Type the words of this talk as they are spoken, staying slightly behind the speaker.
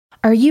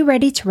Are you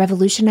ready to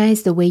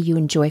revolutionize the way you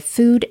enjoy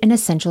food and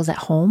essentials at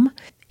home?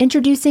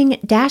 Introducing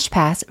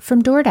DashPass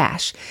from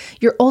DoorDash,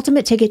 your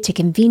ultimate ticket to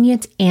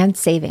convenience and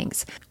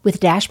savings. With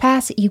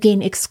DashPass, you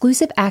gain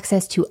exclusive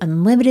access to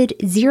unlimited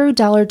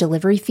 $0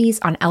 delivery fees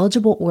on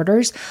eligible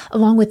orders,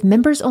 along with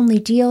members-only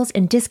deals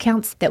and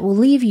discounts that will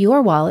leave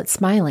your wallet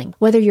smiling.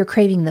 Whether you're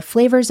craving the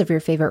flavors of your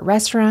favorite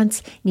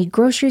restaurants, need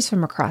groceries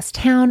from across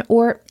town,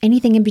 or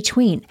anything in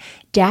between,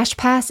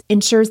 DashPass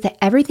ensures that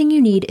everything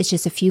you need is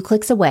just a few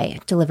clicks away,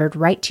 delivered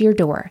right to your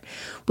door.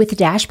 With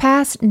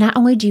DashPass, not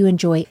only do you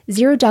enjoy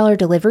 $0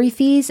 delivery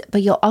fees,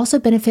 but you'll also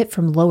benefit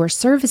from lower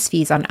service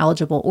fees on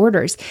eligible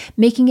orders,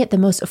 making it the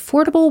most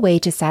affordable way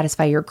to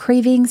satisfy your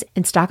cravings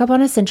and stock up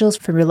on essentials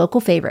from your local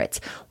favorites.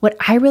 What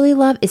I really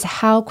love is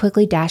how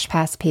quickly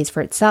DashPass pays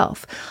for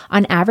itself.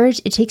 On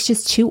average, it takes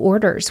just 2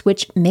 orders,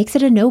 which makes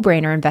it a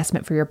no-brainer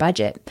investment for your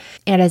budget.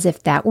 And as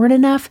if that weren't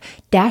enough,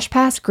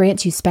 DashPass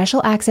grants you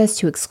special access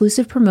to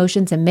exclusive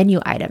promotions and menu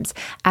items,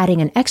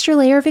 adding an extra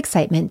layer of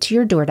excitement to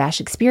your DoorDash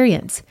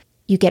experience.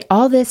 You get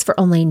all this for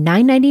only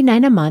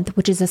 $9.99 a month,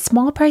 which is a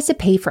small price to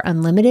pay for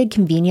unlimited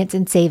convenience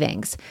and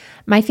savings.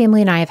 My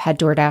family and I have had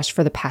DoorDash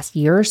for the past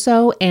year or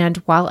so, and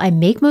while I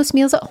make most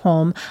meals at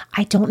home,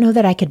 I don't know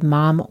that I could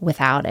mom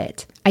without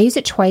it. I used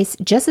it twice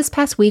just this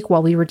past week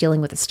while we were dealing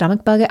with a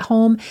stomach bug at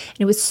home, and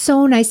it was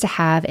so nice to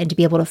have and to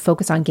be able to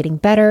focus on getting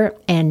better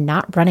and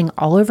not running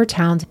all over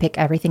town to pick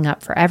everything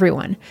up for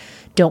everyone.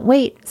 Don't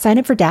wait. Sign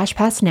up for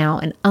DashPass now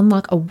and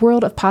unlock a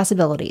world of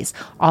possibilities,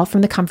 all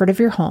from the comfort of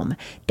your home.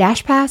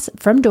 DashPass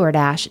from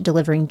DoorDash,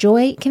 delivering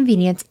joy,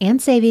 convenience,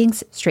 and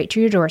savings straight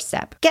to your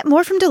doorstep. Get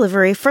more from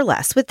delivery for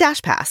less with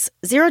DashPass.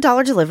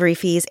 $0 delivery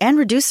fees and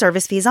reduced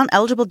service fees on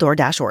eligible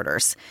DoorDash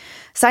orders.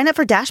 Sign up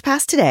for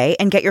DashPass today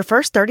and get your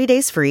first 30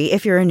 days free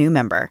if you're a new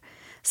member.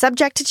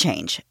 Subject to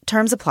change.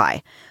 Terms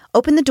apply.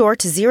 Open the door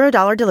to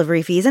 $0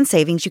 delivery fees and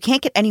savings you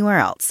can't get anywhere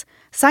else.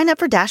 Sign up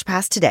for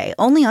DashPass today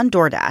only on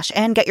DoorDash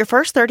and get your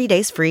first 30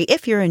 days free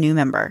if you're a new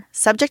member.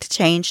 Subject to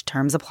change.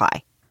 Terms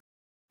apply.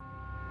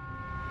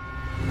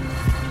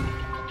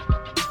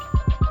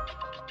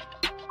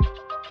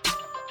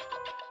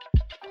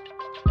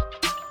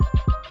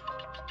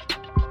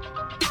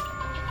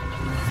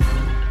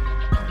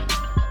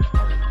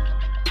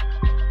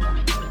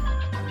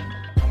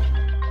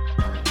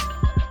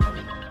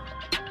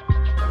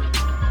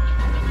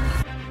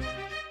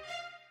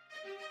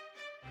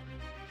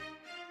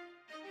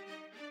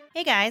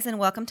 Hey guys, and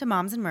welcome to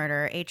Moms and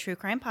Murder, a true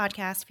crime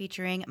podcast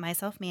featuring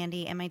myself,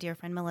 Mandy, and my dear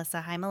friend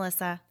Melissa. Hi,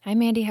 Melissa. Hi,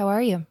 Mandy. How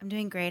are you? I'm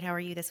doing great. How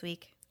are you this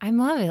week? I'm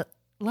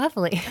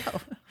lovely.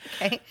 Oh,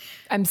 okay.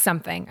 I'm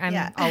something. I'm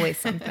Yeah. always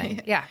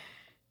something. Yeah.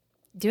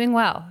 Doing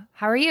well.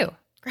 How are you?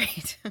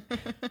 Great.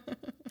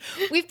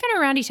 We've been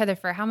around each other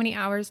for how many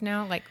hours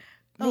now? Like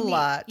A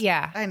lot.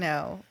 Yeah. I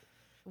know.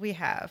 We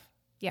have.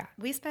 Yeah.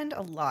 We spend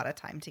a lot of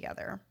time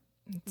together,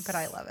 but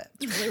I love it.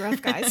 It's really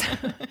rough, guys.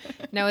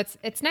 No,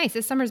 it's nice.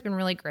 This summer's been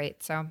really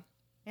great. So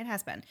It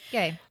has been.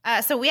 yay.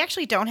 So we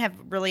actually don't have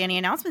really any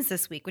announcements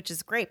this week, which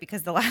is great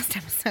because the last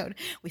episode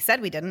we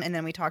said we didn't, and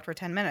then we talked for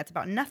 10 minutes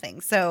about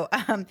nothing. So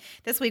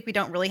this week we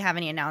don't really have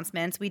any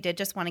announcements. We did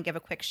just want to give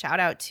a quick shout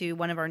out to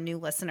one of our new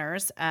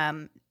listeners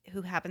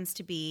who happens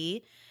to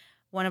be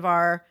one of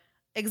our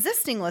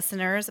existing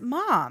listeners,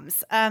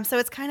 moms. So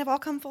it's kind of all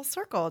come full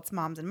circle. It's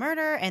Moms and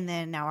Murder, and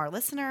then now our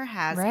listener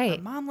has her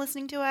mom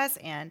listening to us,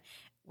 and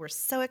we're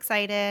so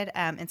excited.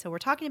 And so we're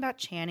talking about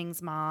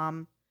Channing's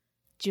mom,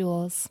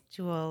 Jules.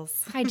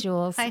 Hi,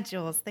 Jules. Hi,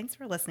 Jules. Thanks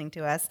for listening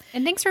to us.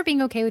 And thanks for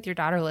being okay with your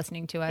daughter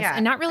listening to us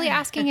and not really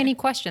asking any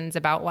questions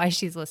about why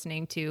she's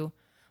listening to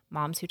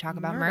moms who talk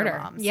about murder.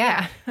 Moms.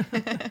 Yeah.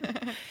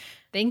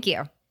 Thank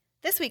you.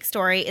 This week's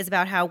story is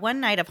about how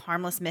one night of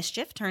harmless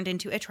mischief turned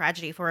into a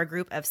tragedy for a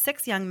group of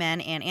 6 young men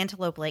in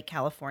Antelope Lake,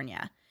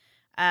 California.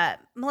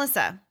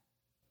 Melissa.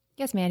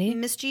 Yes, Mandy.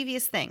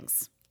 Mischievous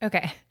things.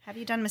 Okay. Have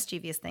you done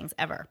mischievous things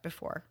ever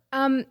before?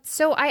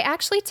 So I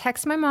actually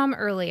texted my mom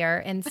earlier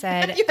and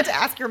said... You had to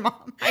ask your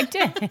mom. I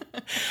did.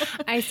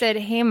 I said,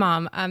 hey,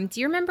 Mom, do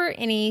you remember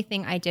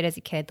anything I did as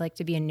a kid, like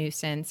to be a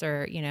nuisance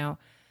or,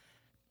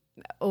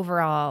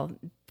 overall...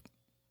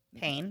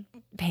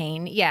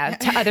 Pain, yeah,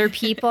 to other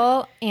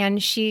people?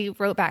 And she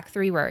wrote back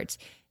 3 words,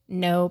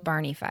 no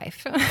Barney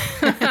Fife.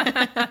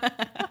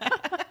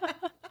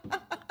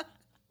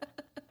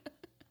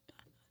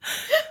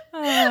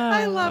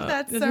 I love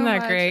that so much. Isn't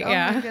that great?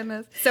 Yeah. Oh my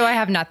goodness. So I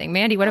have nothing.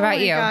 Mandy, what about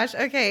you? Oh my gosh.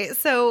 Okay.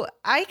 So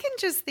I can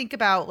just think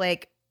about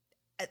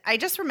I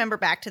just remember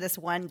back to this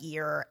one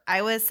year.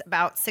 I was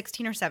about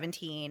 16 or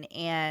 17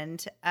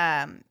 and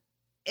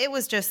it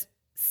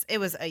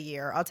was a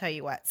year. I'll tell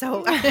you what.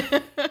 So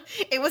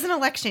it was an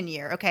election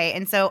year. Okay.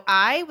 And so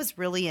I was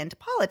really into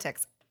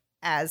politics.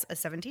 As a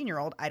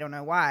 17-year-old, I don't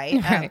know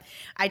why. Right.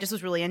 I just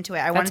was really into it.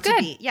 I wanted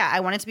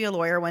to be a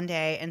lawyer one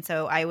day, and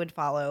so I would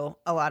follow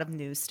a lot of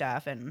news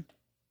stuff, and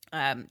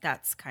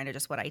that's kind of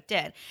just what I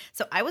did.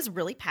 So I was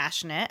really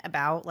passionate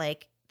about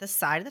the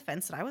side of the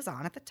fence that I was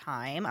on at the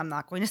time. I'm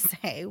not going to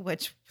say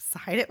which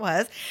side it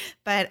was,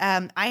 but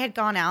I had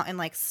gone out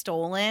and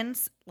stolen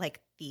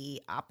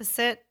the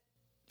opposite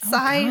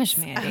sides. gosh,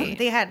 Mandy.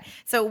 They had,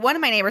 so one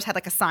of my neighbors had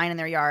like a sign in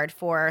their yard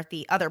for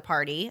the other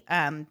party,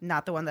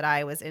 not the one that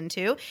I was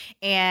into.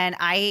 And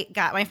I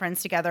got my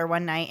friends together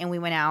one night and we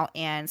went out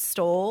and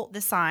stole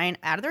the sign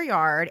out of their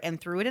yard and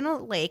threw it in a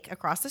lake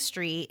across the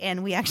street.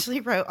 And we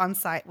actually wrote on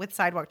site with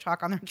sidewalk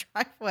chalk on their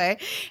driveway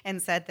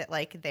and said that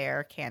like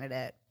their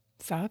candidate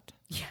Sucked.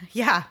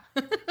 Yeah.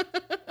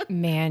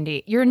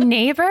 Mandy, your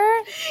neighbor?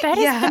 That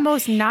is the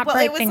most not Well,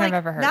 bright it was thing like, I've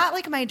ever heard. Not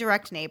like my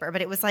direct neighbor,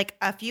 but it was like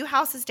a few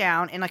houses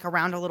down and like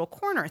around a little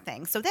corner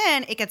thing. So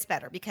then it gets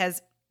better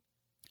because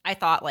I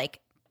thought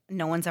like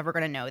no one's ever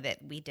going to know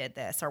that we did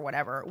this or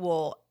whatever.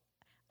 Well,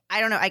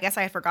 I don't know. I guess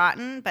I had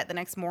forgotten, but the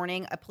next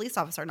morning a police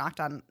officer knocked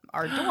on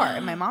our door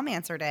and my mom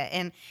answered it.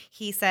 And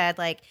he said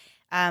like,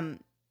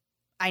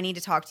 I need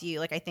to talk to you.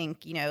 Like, I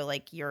think, you know,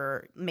 like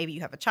maybe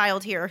you have a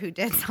child here who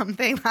did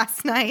something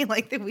last night,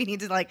 like that we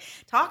need to like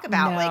talk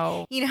about,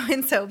 like, you know,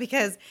 and so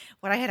because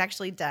what I had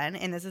actually done,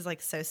 and this is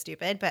like so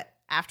stupid, but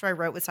after I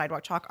wrote with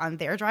sidewalk chalk on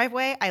their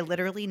driveway, I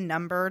literally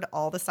numbered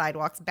all the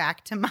sidewalks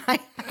back to my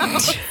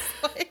house.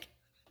 Like,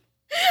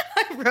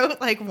 I wrote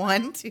like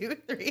 1, 2,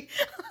 3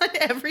 on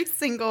every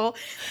single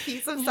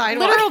piece of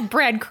sidewalk. Literal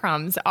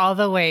breadcrumbs all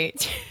the way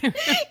to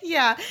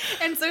Yeah.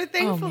 And so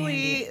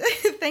thankfully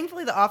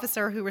the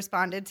officer who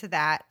responded to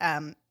that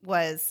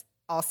was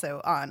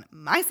also on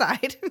my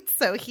side.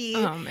 So he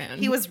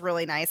was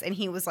really nice. And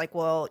he was like,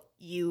 well,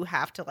 you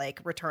have to like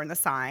return the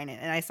sign.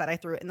 And I said, I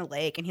threw it in the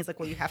lake. And he's like,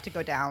 well, you have to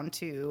go down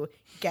to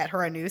get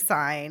her a new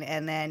sign.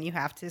 And then you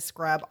have to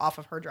scrub off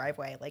of her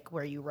driveway, like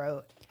where you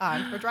wrote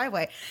on her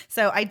driveway.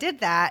 So I did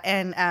that.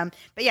 And,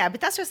 but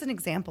that's just an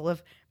example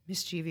of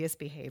mischievous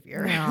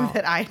behavior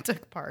that I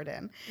took part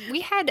in.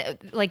 We had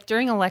like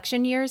during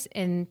election years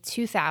in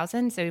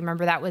 2000. So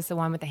remember that was the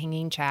one with the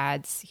hanging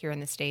chads here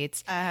in the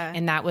States.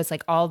 And that was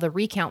like all the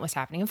recount was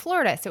happening in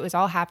Florida. So it was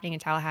all happening in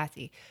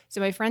Tallahassee.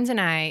 So my friends and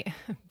I,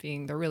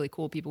 being the really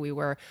cool people we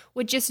were,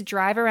 would just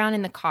drive around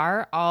in the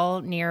car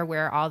all near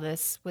where all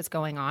this was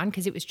going on.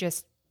 Cause it was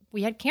just,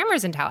 we had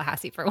cameras in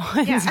Tallahassee for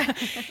once. Yeah.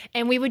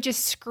 And we would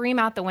just scream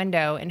out the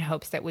window in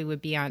hopes that we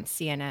would be on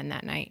CNN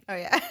that night. Oh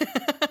yeah.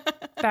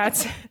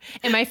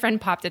 And my friend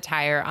popped a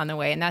tire on the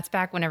way. And that's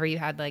back whenever you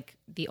had like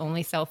the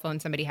only cell phone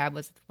somebody had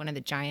was one of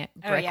the giant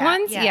brick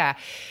ones. Yeah.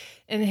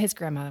 And his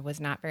grandma was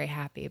not very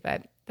happy,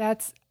 but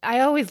I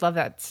always love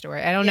that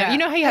story. I don't know. You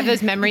know how you have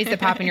those memories that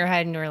pop in your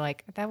head and you're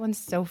like, that one's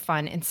so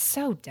fun and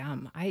so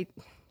dumb.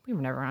 We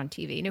were never on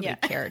TV. Nobody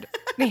cared.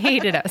 They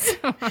hated us.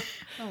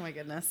 Oh my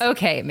goodness.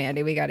 Okay,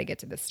 Mandy, we got to get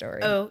to the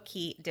story.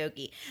 Okie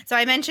dokie. So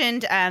I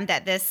mentioned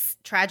that this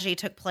tragedy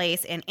took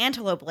place in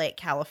Antelope Lake,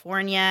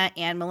 California.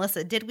 And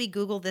Melissa, did we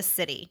Google this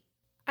city?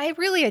 I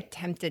really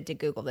attempted to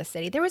Google the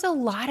city. There was a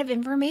lot of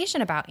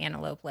information about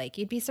Antelope Lake.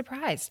 You'd be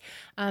surprised.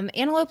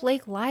 Antelope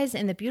Lake lies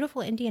in the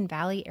beautiful Indian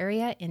Valley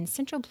area in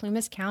central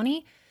Plumas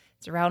County.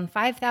 It's around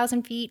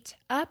 5,000 feet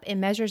up and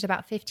measures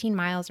about 15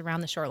 miles around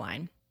the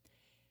shoreline.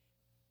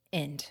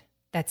 End.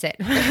 That's it.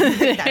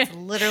 That's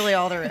literally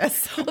all there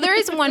is. Well, there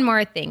is one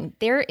more thing.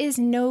 There is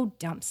no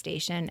dump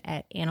station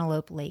at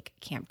Antelope Lake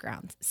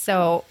Campgrounds.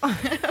 So,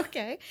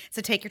 okay.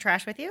 So take your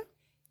trash with you?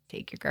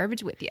 Take your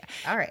garbage with you.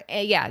 All right.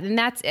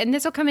 And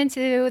this will come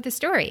into the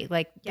story.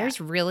 Like, there's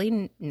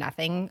really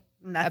nothing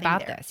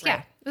about there, this. Right.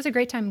 Yeah. It was a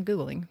great time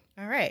Googling.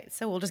 All right.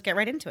 So we'll just get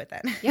right into it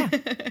then. Yeah.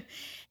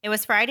 It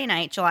was Friday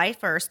night, July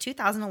 1st,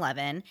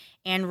 2011,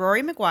 and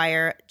Rory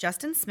McGuire,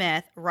 Justin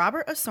Smith,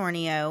 Robert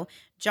Osornio,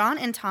 John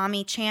and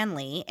Tommy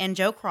Chanley, and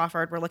Joe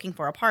Crawford were looking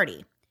for a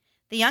party.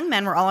 The young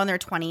men were all in their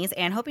 20s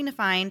and hoping to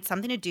find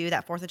something to do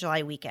that 4th of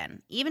July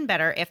weekend. Even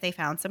better if they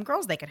found some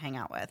girls they could hang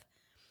out with.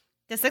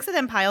 The 6 of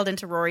them piled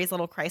into Rory's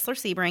little Chrysler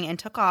Sebring and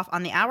took off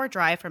on the hour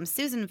drive from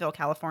Susanville,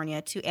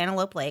 California to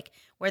Antelope Lake,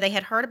 where they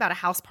had heard about a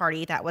house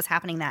party that was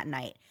happening that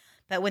night.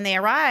 But when they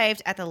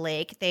arrived at the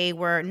lake, they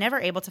were never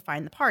able to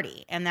find the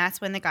party. And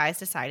that's when the guys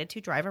decided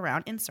to drive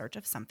around in search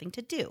of something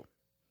to do.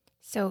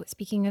 So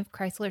speaking of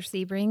Chrysler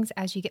Sebrings,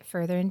 as you get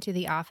further into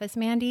The Office,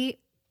 Mandy,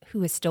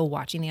 who is still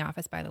watching The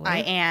Office, by the way. I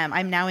am.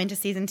 I'm now into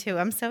season 2.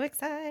 I'm so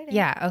excited.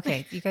 Yeah.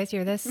 Okay. You guys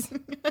hear this?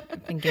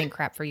 I've been getting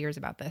crap for years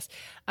about this.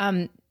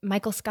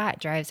 Michael Scott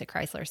drives a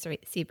Chrysler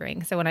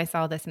Sebring. So when I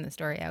saw this in the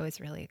story, I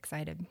was really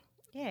excited.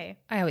 Yay.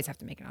 I always have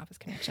to make an Office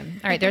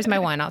connection. All right, there's my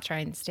one. I'll try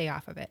and stay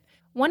off of it.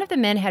 One of the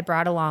men had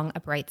brought along a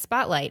bright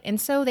spotlight,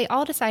 and so they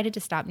all decided to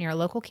stop near a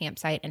local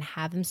campsite and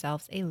have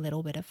themselves a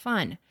little bit of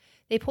fun.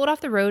 They pulled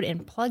off the road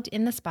and plugged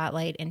in the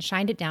spotlight and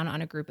shined it down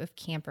on a group of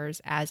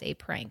campers as a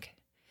prank.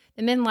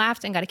 The men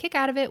laughed and got a kick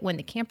out of it when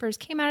the campers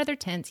came out of their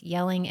tents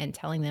yelling and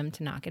telling them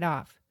to knock it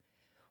off.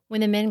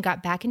 When the men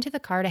got back into the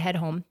car to head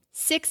home,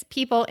 6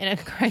 people in a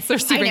Chrysler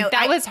Sebring.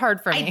 That was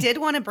hard for me. I did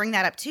want to bring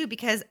that up too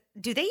because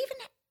does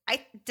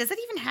it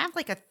even have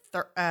like a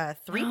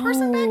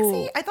 3-person back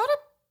seat? I thought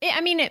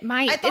it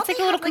might. It's like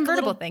a little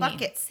convertible thing.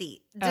 Bucket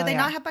seat. Do they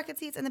not have bucket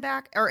seats in the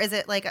back, or is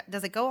it like?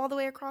 Does it go all the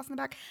way across in the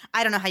back?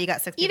 I don't know how you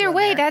got 6 people. Either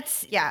way, in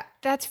there.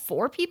 that's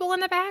 4 people in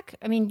the back.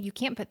 I mean, you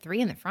can't put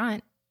 3 in the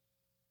front.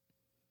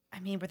 I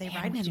mean, were they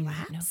riding in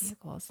laps? No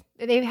vehicles.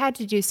 They've had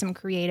to do some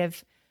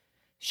creative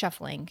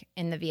shuffling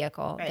in the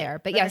vehicle Right. there.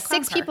 But Like yeah, a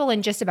clown 6 car. people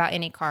in just about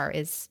any car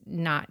is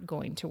not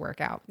going to work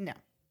out. No.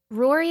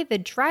 Rory, the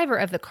driver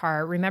of the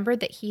car, remembered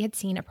that he had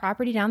seen a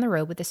property down the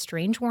road with a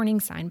strange warning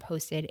sign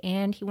posted,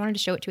 and he wanted to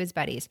show it to his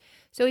buddies.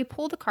 So he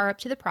pulled the car up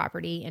to the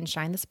property and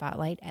shined the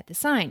spotlight at the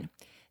sign.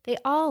 They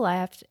all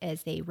laughed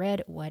as they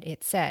read what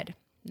it said.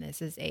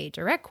 This is a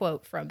direct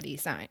quote from the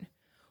sign.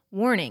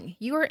 Warning,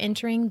 you are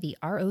entering the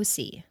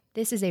ROC.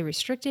 This is a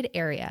restricted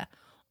area.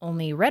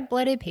 Only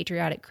red-blooded,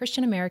 patriotic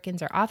Christian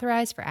Americans are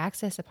authorized for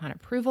access upon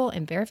approval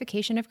and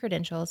verification of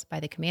credentials by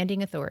the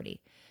commanding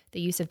authority.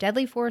 The use of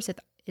deadly force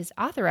is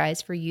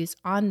authorized for use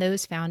on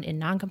those found in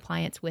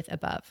noncompliance with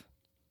above.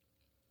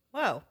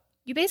 Whoa.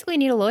 You basically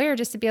need a lawyer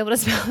just to be able to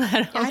spell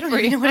that out I don't for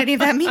even you. know what any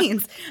of that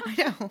means. I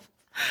know.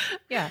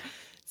 Yeah.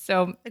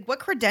 So Like, what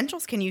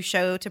credentials can you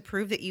show to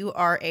prove that you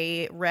are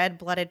a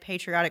red-blooded,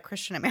 patriotic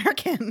Christian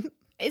American?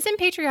 isn't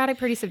patriotic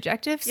pretty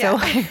subjective? Yeah.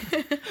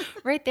 So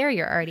right there,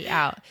 you're already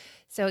out.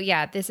 So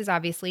yeah, this is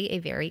obviously a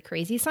very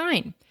crazy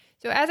sign.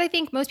 So as I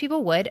think most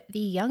people would, the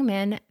young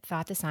men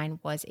thought the sign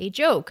was a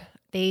joke.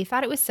 They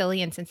thought it was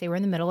silly, and since they were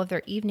in the middle of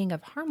their evening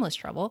of harmless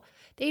trouble,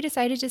 they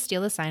decided to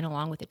steal the sign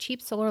along with a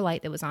cheap solar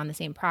light that was on the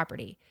same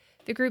property.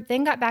 The group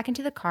then got back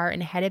into the car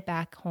and headed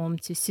back home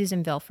to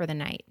Susanville for the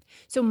night.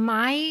 So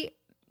my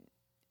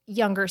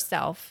younger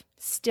self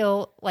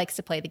still likes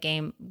to play the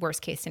game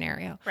worst case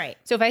scenario. Right.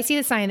 So if I see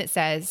the sign that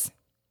says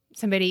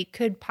somebody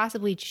could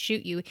possibly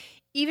shoot you,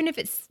 even if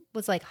it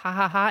was like ha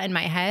ha ha in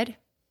my head,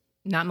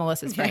 not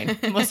Melissa's brain.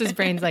 Melissa's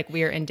brain's like,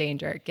 we're in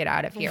danger. Get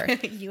out of here.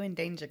 You in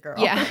danger, girl.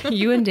 Yeah,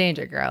 you in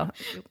danger, girl.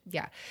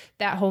 Yeah,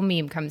 that whole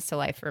meme comes to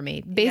life for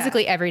me.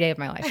 Basically every day of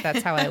my life.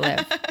 That's how I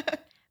live.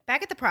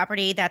 Back at the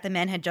property that the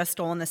men had just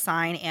stolen the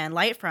sign and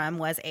light from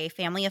was a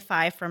family of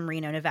 5 from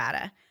Reno,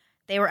 Nevada.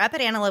 They were up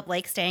at Antelope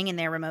Lake staying in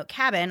their remote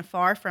cabin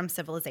far from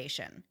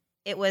civilization.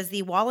 It was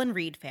the Wallen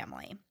Reed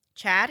family.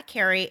 Chad,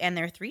 Carrie, and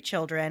their 3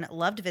 children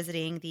loved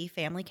visiting the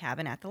family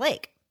cabin at the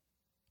lake.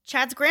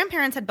 Chad's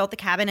grandparents had built the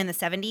cabin in the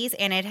 70s,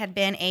 and it had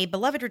been a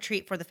beloved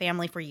retreat for the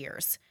family for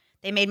years.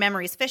 They made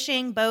memories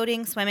fishing,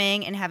 boating,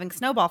 swimming, and having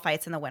snowball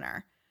fights in the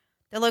winter.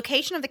 The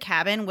location of the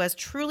cabin was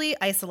truly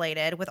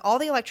isolated, with all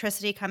the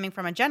electricity coming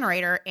from a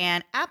generator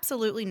and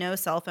absolutely no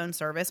cell phone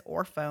service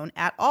or phone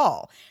at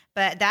all.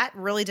 But that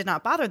really did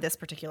not bother this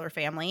particular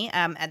family.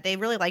 They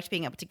really liked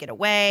being able to get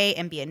away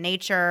and be in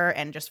nature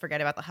and just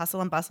forget about the hustle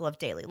and bustle of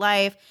daily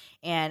life.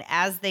 And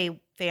as the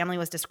family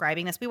was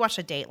describing this, we watched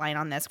a Dateline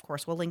on this. Of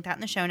course, we'll link that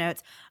in the show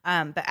notes.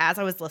 But as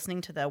I was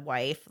listening to the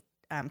wife,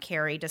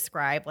 Carrie,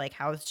 describe like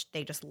how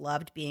they just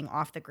loved being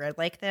off the grid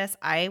like this,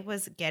 I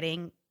was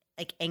getting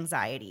like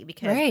anxiety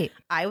because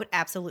I would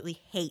absolutely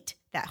hate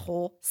that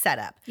whole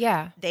setup.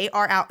 Yeah. They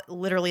are out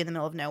literally in the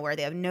middle of nowhere.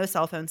 They have no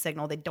cell phone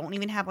signal. They don't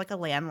even have like a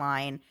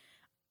landline.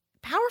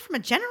 Power from a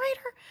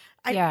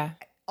generator?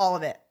 All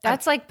of it.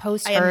 That's like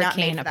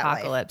post-hurricane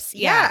apocalypse.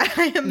 Yeah.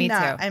 I am me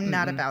not. too. I'm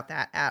not about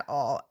that at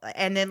all.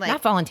 And then like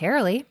not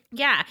voluntarily.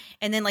 Yeah.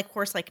 And then like of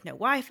course like no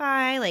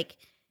Wi-Fi. Like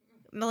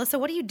Melissa,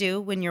 what do you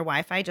do when your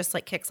Wi-Fi just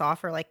like kicks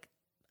off for like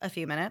a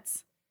few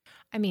minutes?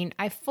 I mean,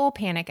 I full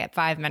panic at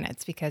 5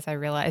 minutes because I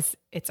realize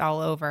it's all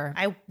over.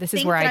 This is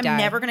think where I that die. I'm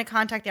never going to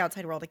contact the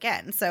outside world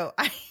again. So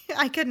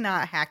I could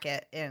not hack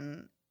it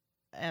in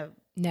a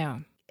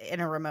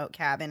remote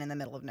cabin in the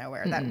middle of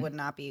nowhere. That would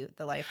not be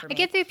the life for me. I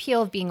get the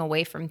appeal of being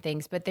away from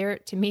things, but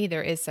to me,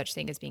 there is such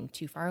thing as being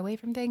too far away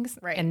from things.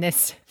 Right. And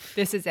this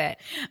is it.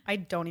 I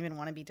don't even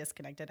want to be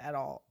disconnected at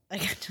all.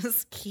 Like,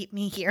 just keep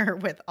me here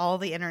with all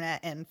the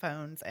internet and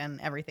phones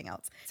and everything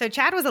else. So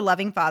Chad was a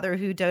loving father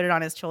who doted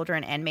on his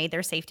children and made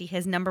their safety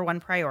his number one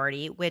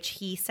priority, which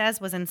he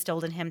says was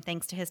instilled in him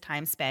thanks to his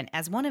time spent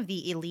as one of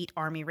the elite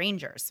Army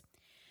Rangers.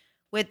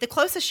 With the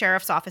closest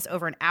sheriff's office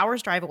over an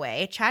hour's drive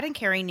away, Chad and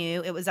Carrie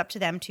knew it was up to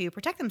them to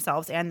protect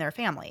themselves and their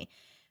family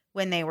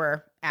when they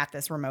were at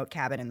this remote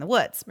cabin in the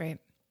woods. Right.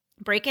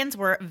 Break-ins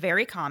were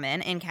very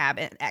common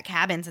at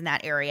cabins in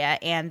that area,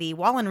 and the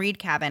Wallen Reed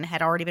cabin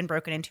had already been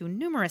broken into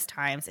numerous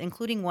times,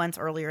 including once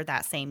earlier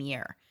that same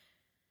year.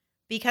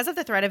 Because of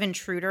the threat of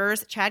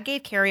intruders, Chad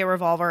gave Carrie a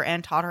revolver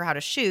and taught her how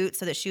to shoot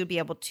so that she would be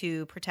able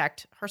to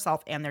protect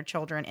herself and their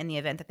children in the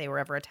event that they were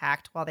ever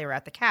attacked while they were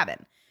at the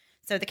cabin.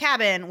 So the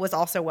cabin was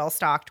also well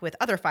stocked with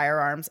other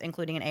firearms,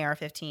 including an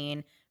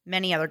AR-15,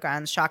 many other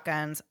guns,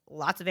 shotguns,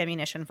 lots of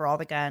ammunition for all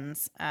the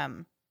guns.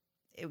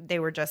 They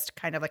were just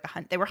kind of like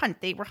They were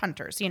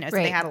hunters, so Right.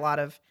 they had a lot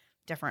of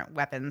different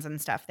weapons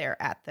and stuff there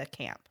at the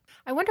camp.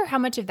 I wonder how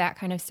much of that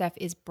kind of stuff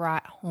is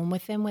brought home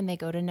with them when they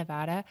go to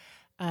Nevada.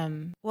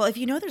 Well, if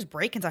you know there's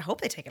break-ins, I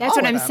hope they take it That's all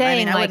what with I'm them.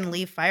 saying, I like- wouldn't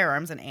leave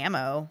firearms and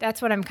ammo.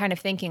 That's what I'm kind of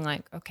thinking.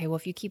 Like, okay, well,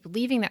 if you keep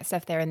leaving that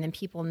stuff there and then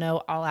people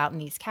know all out in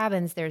these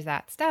cabins, there's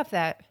that stuff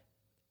that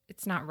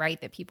it's not right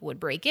that people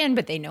would break in,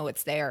 but they know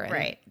it's there. And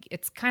Right.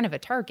 It's kind of a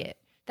target.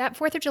 That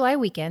 4th of July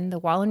weekend, the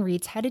Wallen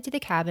Reeds headed to the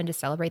cabin to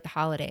celebrate the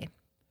holiday.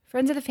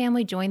 Friends of the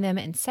family joined them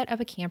and set up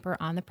a camper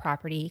on the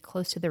property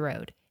close to the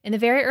road. In the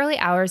very early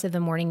hours of the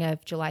morning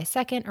of July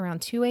 2nd,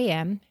 around 2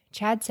 a.m.,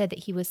 Chad said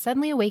that he was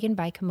suddenly awakened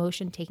by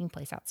commotion taking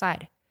place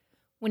outside.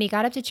 When he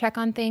got up to check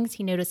on things,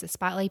 he noticed a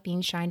spotlight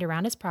being shined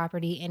around his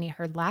property, and he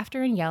heard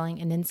laughter and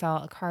yelling and then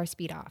saw a car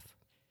speed off.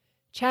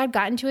 Chad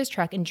got into his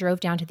truck and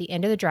drove down to the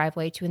end of the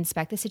driveway to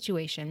inspect the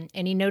situation,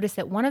 and he noticed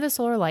that one of the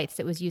solar lights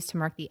that was used to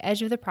mark the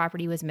edge of the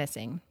property was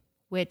missing,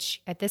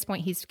 which at this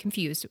point he's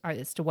confused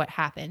as to what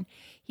happened.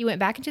 He went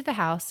back into the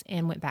house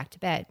and went back to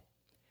bed.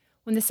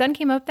 When the sun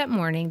came up that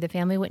morning, the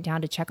family went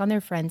down to check on their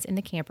friends in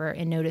the camper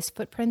and noticed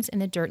footprints in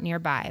the dirt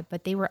nearby,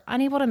 but they were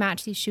unable to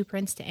match these shoe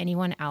prints to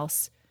anyone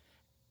else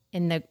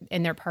in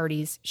their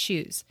party's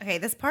shoes. Okay,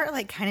 this part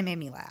like kind of made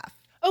me laugh.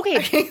 Okay,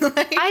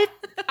 like,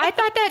 I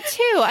thought that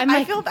too.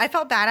 I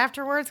felt bad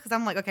afterwards because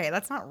I'm like, okay,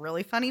 that's not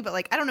really funny, but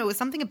like I don't know, it was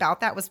something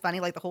about that was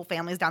funny. Like the whole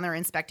family's down there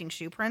inspecting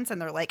shoe prints,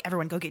 and they're like,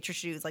 everyone go get your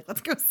shoes. Like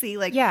let's go see.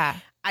 Like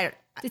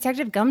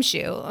Detective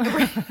Gumshoe.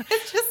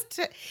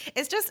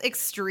 It's just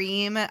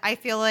extreme. I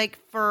feel like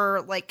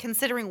for like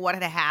considering what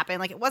had happened,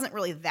 like it wasn't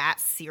really that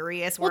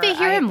serious. Well, they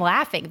hear him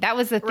laughing. That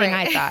was the thing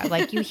I thought.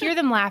 Like you hear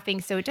them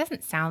laughing, so it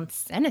doesn't sound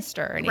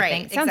sinister or anything.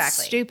 Right, it sounds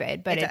exactly.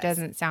 stupid, but it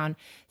doesn't sound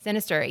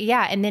sinister.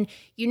 Yeah, and then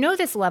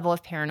this level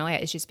of paranoia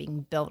is just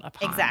being built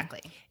upon.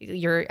 Exactly.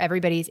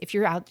 If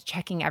you're out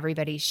checking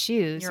everybody's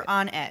shoes, you're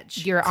on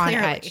edge. You're clearly.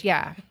 on edge.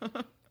 Yeah.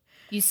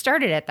 You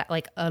started at that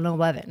like an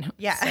 11.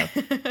 Yeah.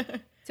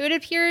 So it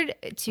appeared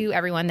to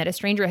everyone that a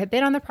stranger had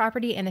been on the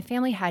property, and the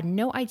family had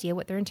no idea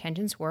what their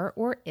intentions were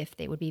or if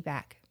they would be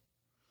back.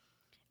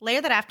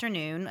 Later that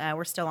afternoon,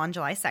 we're still on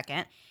July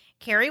 2nd,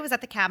 Carrie was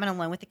at the cabin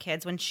alone with the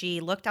kids when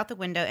she looked out the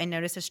window and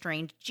noticed a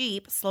strange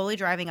Jeep slowly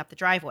driving up the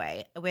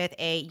driveway with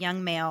a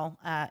young male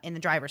in the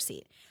driver's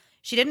seat.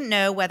 She didn't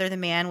know whether the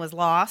man was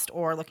lost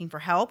or looking for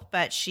help,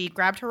 but she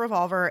grabbed her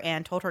revolver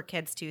and told her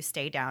kids to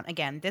stay down.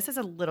 Again, this is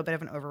a little bit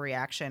of an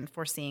overreaction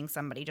for seeing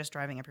somebody just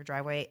driving up your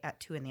driveway at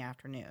 2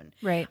 p.m.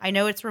 Right. I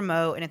know it's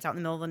remote and it's out in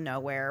the middle of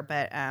nowhere,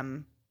 but I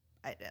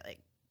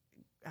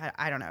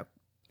don't know.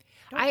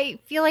 I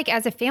feel like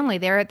as a family,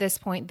 they're at this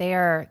point,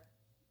 they're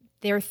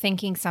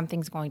thinking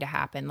something's going to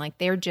happen. Like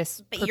they're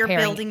just But preparing. you're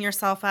building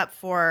yourself up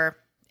for...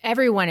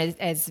 Everyone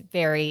is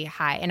very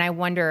high. And I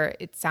wonder,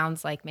 it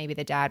sounds like maybe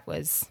the dad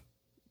was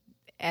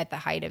at the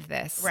height of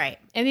this. Right.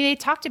 I mean, they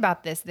talked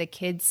about this, the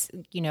kids,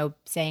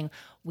 saying,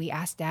 we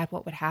asked dad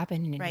what would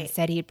happen and he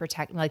said he'd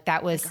protect. Like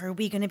that was. Like, are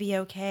we going to be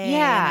okay?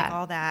 Yeah. And like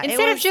all that.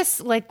 Instead of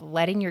just like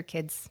letting your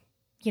kids,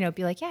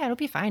 be like, yeah, it'll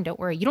be fine. Don't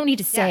worry. You don't need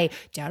to say,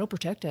 dad will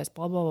protect us,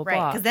 blah, blah, blah, right.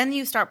 blah. Because then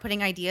you start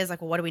putting ideas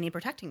like, well, what do we need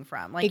protecting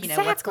from? Like,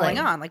 exactly. What's going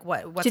on? Like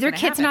what's do their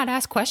gonna kids happen? not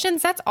ask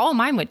questions? That's all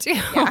mine would do.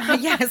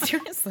 Yeah,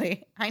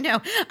 seriously. I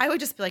know. I would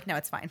just be like, no,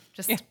 it's fine.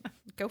 Just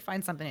go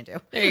find something to do.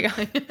 There you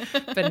go.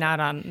 But not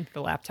on the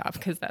laptop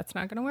because that's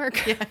not going to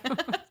work.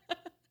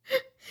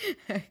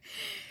 Yeah.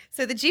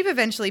 So the Jeep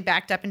eventually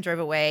backed up and drove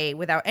away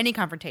without any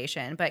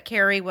confrontation, but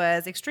Carrie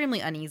was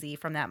extremely uneasy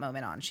from that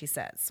moment on, she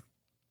says.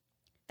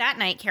 That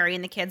night, Carrie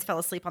and the kids fell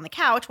asleep on the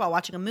couch while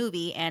watching a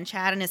movie, and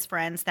Chad and his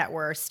friends that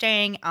were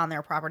staying on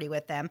their property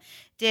with them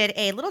did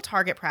a little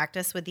target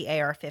practice with the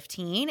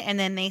AR-15, and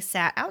then they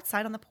sat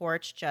outside on the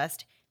porch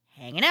just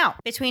hanging out.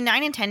 Between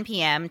 9 and 10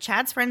 p.m.,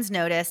 Chad's friends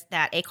noticed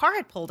that a car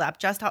had pulled up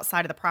just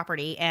outside of the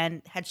property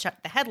and had shut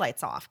the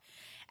headlights off.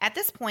 At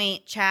this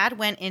point, Chad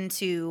went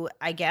into,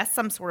 I guess,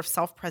 some sort of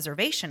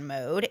self-preservation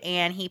mode,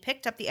 and he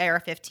picked up the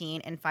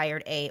AR-15 and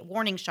fired a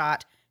warning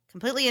shot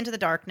completely into the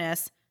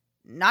darkness.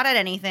 Not at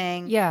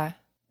anything. Yeah.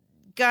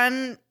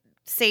 Gun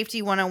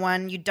safety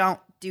 101, you don't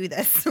do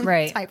this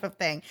type of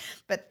thing.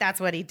 But that's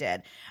what he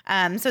did.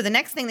 So the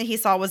next thing that he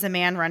saw was a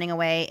man running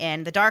away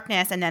in the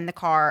darkness, and then the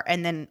car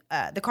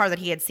that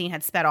he had seen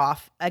had sped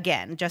off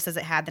again, just as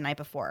it had the night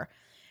before.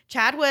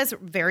 Chad was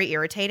very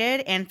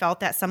irritated and felt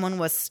that someone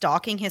was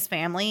stalking his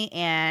family,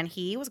 and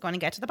he was going to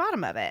get to the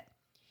bottom of it.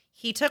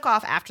 He took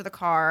off after the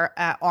car,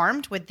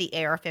 armed with the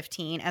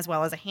AR-15 as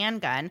well as a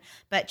handgun,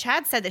 but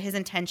Chad said that his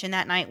intention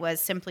that night was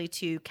simply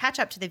to catch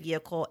up to the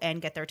vehicle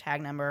and get their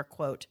tag number,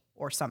 quote,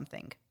 or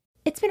something.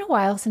 It's been a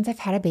while since I've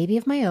had a baby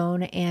of my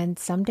own, and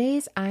some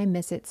days I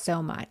miss it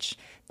so much.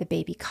 The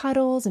baby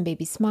cuddles and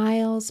baby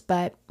smiles,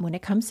 but when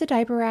it comes to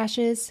diaper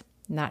rashes,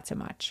 not so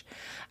much.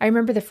 I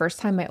remember the first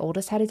time my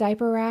oldest had a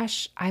diaper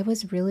rash, I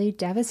was really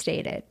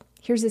devastated.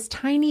 Here's this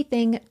tiny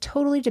thing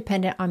totally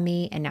dependent on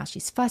me, and now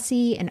she's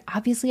fussy and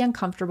obviously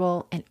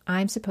uncomfortable, and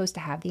I'm supposed to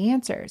have the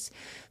answers.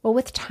 Well,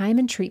 with time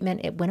and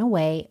treatment, it went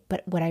away,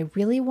 but what I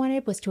really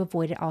wanted was to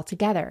avoid it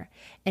altogether.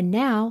 And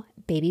now,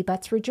 baby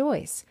butts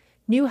rejoice.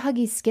 New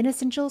Huggies Skin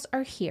Essentials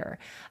are here,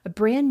 a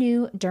brand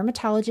new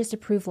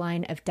dermatologist-approved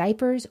line of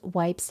diapers,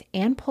 wipes,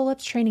 and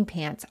pull-ups training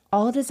pants,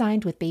 all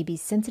designed with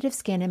baby's sensitive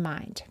skin in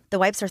mind. The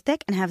wipes are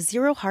thick and have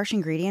zero harsh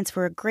ingredients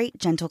for a great,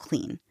 gentle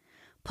clean.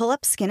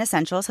 Pull-Up Skin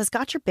Essentials has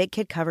got your big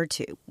kid covered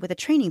too, with a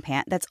training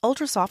pant that's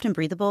ultra soft and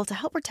breathable to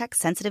help protect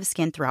sensitive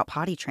skin throughout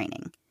potty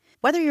training.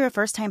 Whether you're a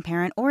first-time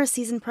parent or a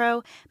seasoned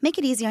pro, make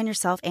it easy on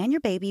yourself and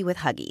your baby with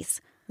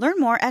Huggies. Learn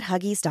more at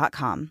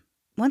Huggies.com.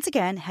 Once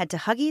again, head to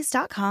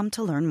Huggies.com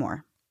to learn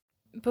more.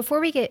 Before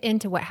we get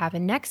into what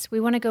happened next, we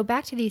want to go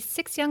back to these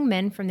 6 young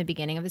men from the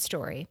beginning of the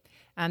story.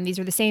 These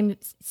are the same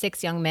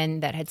 6 young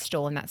men that had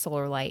stolen that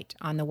solar light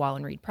on the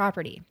Wallen Reed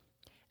property.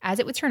 As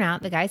it would turn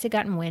out, the guys had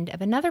gotten wind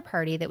of another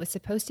party that was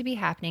supposed to be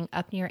happening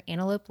up near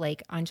Antelope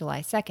Lake on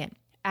July 2nd.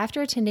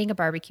 After attending a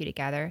barbecue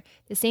together,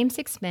 the same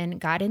 6 men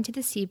got into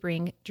the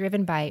Sebring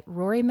driven by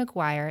Rory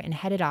McGuire and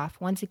headed off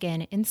once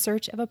again in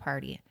search of a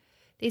party.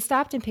 They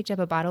stopped and picked up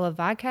a bottle of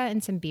vodka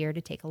and some beer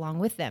to take along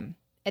with them.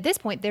 At this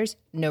point, there's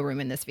no room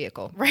in this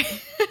vehicle.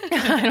 Right.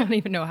 I don't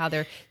even know how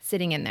they're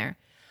sitting in there.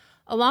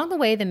 Along the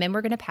way, the men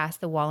were going to pass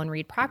the Wallen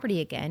Reed property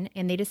again,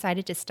 and they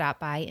decided to stop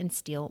by and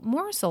steal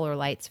more solar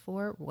lights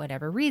for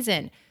whatever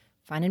reason.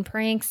 Fun and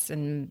pranks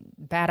and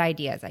bad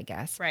ideas, I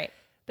guess. Right.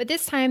 But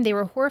this time, they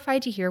were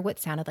horrified to hear what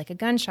sounded like a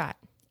gunshot,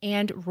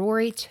 and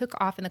Rory took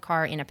off in the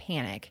car in a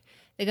panic.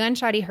 The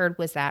gunshot he heard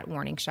was that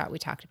warning shot we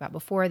talked about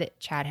before that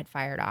Chad had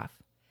fired off.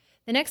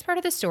 The next part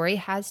of the story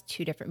has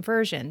 2 different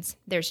versions.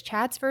 There's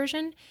Chad's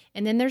version,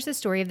 and then there's the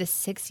story of the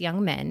 6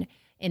 young men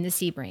in the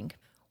Sebring.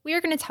 We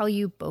are going to tell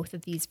you both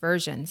of these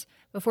versions.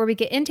 Before we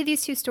get into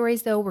these 2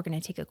 stories, though, we're going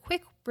to take a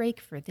quick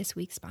break for this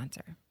week's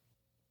sponsor.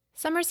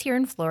 Summer's here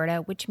in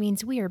Florida, which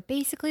means we are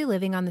basically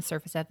living on the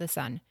surface of the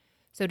sun.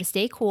 So to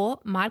stay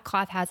cool,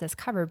 ModCloth has us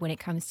covered when it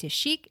comes to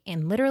chic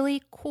and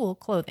literally cool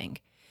clothing.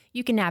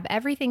 You can nab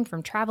everything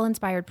from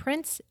travel-inspired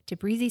prints to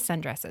breezy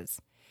sundresses.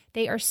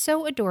 They are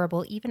so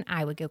adorable, even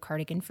I would go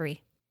cardigan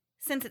free.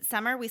 Since it's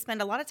summer, we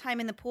spend a lot of time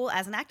in the pool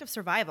as an act of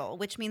survival,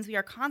 which means we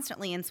are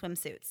constantly in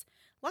swimsuits.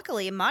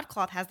 Luckily,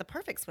 ModCloth has the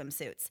perfect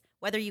swimsuits.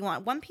 Whether you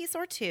want 1 piece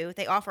or 2,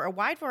 they offer a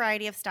wide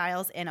variety of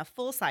styles in a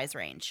full size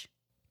range.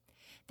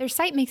 Their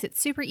site makes it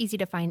super easy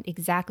to find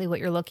exactly what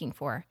you're looking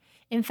for.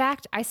 In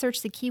fact, I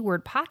searched the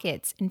keyword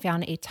pockets and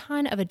found a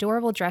ton of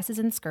adorable dresses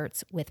and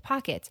skirts with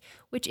pockets,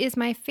 which is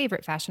my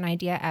favorite fashion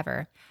idea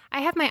ever.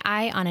 I have my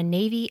eye on a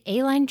navy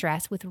A-line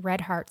dress with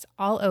red hearts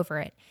all over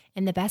it,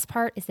 and the best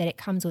part is that it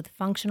comes with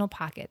functional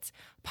pockets.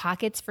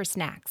 Pockets for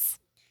snacks.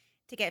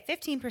 To get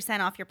 15%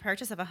 off your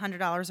purchase of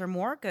 $100 or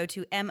more, go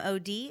to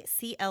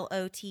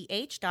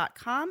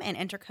modcloth.com and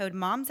enter code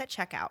MOMS at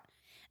checkout.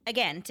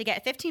 Again, to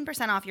get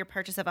 15% off your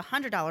purchase of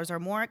 $100 or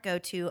more, go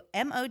to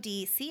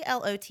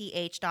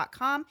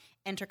modcloth.com,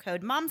 enter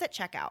code MOMS at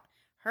checkout.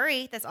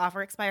 Hurry, this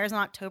offer expires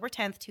on October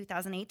 10th,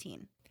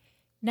 2018.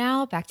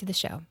 Now back to the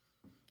show.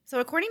 So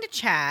according to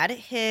Chad,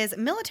 his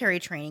military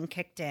training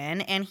kicked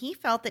in, and he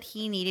felt that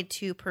he needed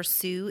to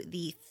pursue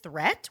the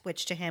threat,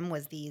 which to him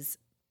was these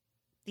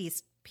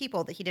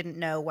people that he didn't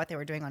know what they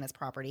were doing on his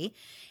property,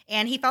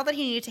 and he felt that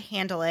he needed to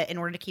handle it in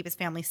order to keep his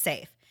family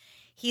safe.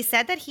 He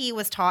said that he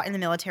was taught in the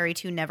military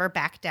to never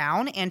back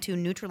down and to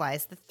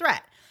neutralize the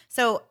threat.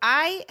 So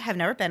I have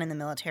never been in the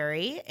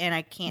military, and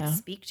I can't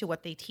speak to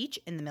what they teach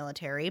in the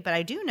military, but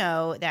I do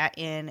know that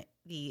in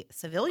the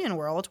civilian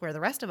world where the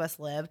rest of us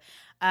live,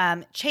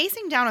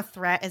 chasing down a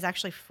threat is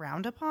actually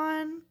frowned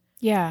upon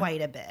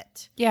quite a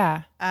bit.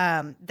 Yeah.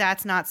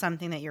 That's not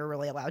something that you're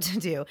really allowed to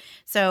do.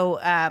 So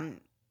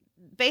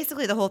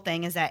basically the whole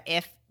thing is that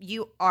if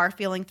you are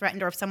feeling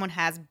threatened or if someone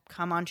has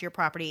come onto your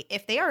property,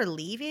 if they are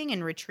leaving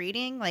and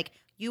retreating, like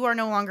you are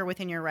no longer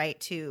within your right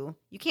to,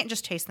 you can't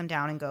just chase them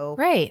down and go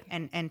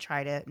and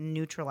try to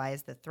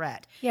neutralize the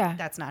threat. Yeah.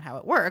 That's not how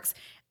it works.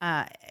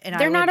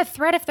 They're not a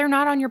threat if they're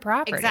not on your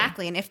property.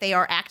 Exactly. And if they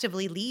are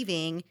actively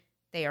leaving,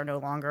 they are no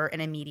longer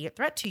an immediate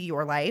threat to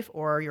your life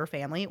or your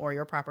family or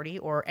your property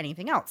or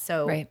anything else.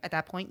 So at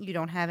that point, you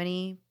don't have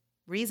any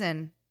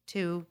reason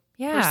to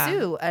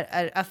pursue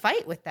a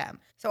fight with them.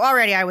 So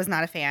already I was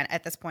not a fan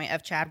at this point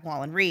of Chad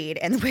Wallen Reed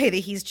and the way that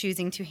he's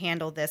choosing to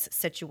handle this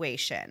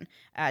situation.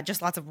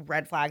 Just lots of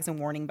red flags and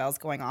warning bells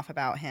going off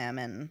about him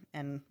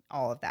and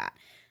all of that.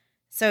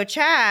 So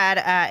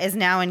Chad is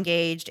now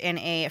engaged in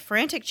a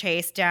frantic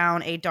chase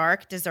down a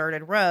dark,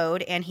 deserted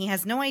road, and he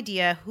has no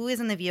idea who is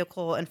in the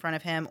vehicle in front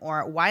of him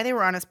or why they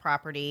were on his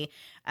property.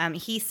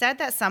 He said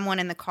that someone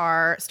in the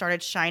car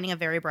started shining a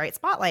very bright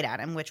spotlight at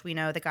him, which we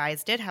know the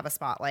guys did have a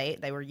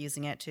spotlight. They were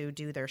using it to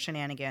do their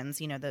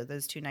shenanigans, you know,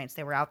 those 2 nights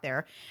they were out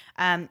there.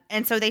 And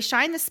so they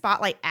shine the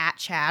spotlight at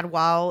Chad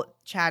while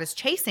Chad is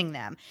chasing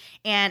them.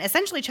 And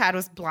essentially Chad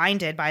was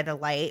blinded by the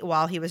light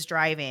while he was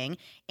driving.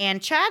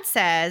 And Chad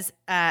says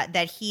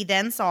that he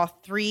then saw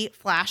 3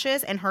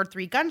 flashes and heard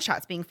 3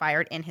 gunshots being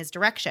fired in his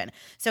direction.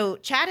 So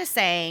Chad is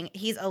saying,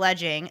 he's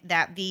alleging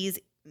that these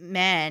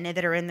men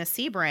that are in the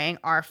Sebring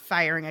are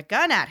firing a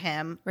gun at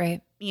him,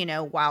 you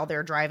know, while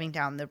they're driving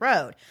down the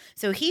road.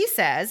 So he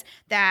says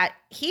that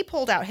he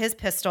pulled out his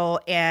pistol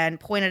and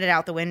pointed it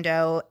out the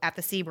window at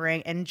the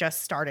Sebring and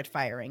just started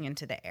firing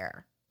into the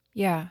air.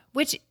 Yeah,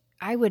 which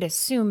I would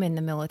assume in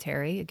the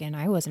military, again,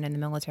 I wasn't in the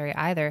military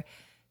either,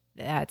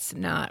 that's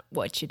not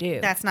what you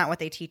do. That's not what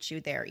they teach you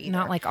there either.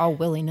 Not like all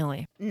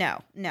willy-nilly.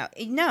 No.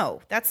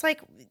 That's like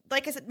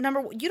I said, you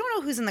don't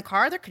know who's in the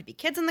car. There could be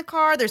kids in the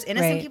car. There's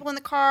innocent people in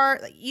the car.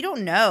 Like, you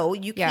don't know.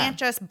 You can't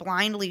just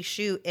blindly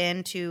shoot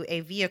into a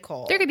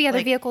vehicle. There could be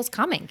other vehicles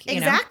coming.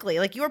 Exactly.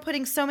 Like, you are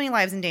putting so many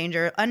lives in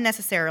danger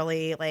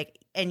unnecessarily. Like,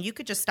 and you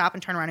could just stop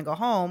and turn around and go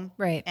home.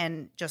 Right.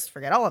 And just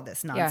forget all of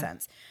this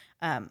nonsense.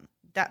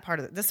 That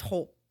part of this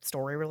whole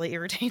story really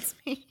irritates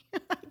me.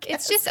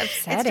 It's just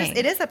upsetting.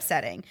 It is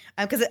upsetting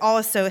because it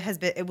also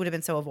it would have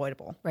been so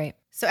avoidable. Right.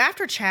 So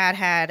after Chad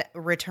had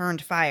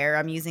returned fire,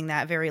 I'm using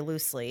that very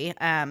loosely,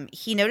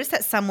 he noticed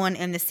that someone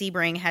in the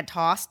Sebring had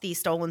tossed the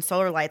stolen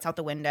solar lights out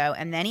the window,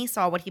 and then he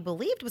saw what he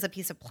believed was a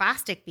piece of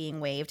plastic being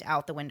waved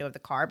out the window of the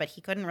car, but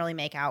he couldn't really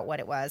make out what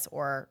it was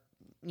or,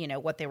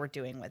 what they were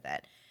doing with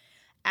it.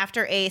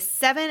 After a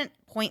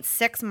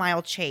 7.6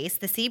 mile chase,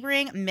 the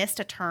Sebring missed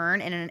a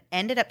turn and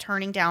ended up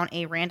turning down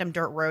a random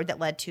dirt road that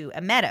led to a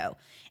meadow.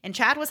 And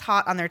Chad was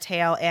hot on their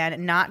tail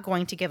and not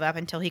going to give up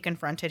until he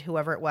confronted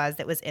whoever it was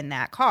that was in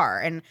that car.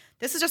 And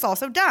this is just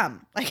also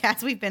dumb. Like,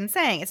 as we've been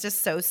saying, it's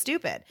just so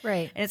stupid.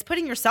 Right. And it's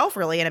putting yourself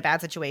really in a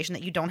bad situation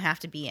that you don't have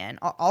to be in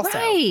also.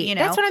 Right.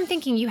 That's what I'm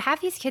thinking. You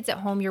have these kids at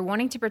home, you're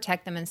wanting to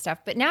protect them and stuff,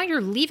 but now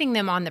you're leaving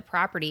them on the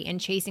property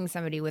and chasing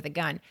somebody with a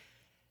gun.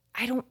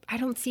 I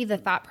don't see the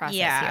thought process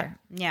here.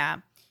 Yeah.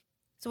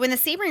 So when the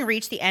Sebring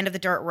reached the end of the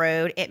dirt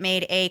road, it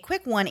made a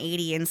quick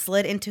 180 and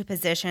slid into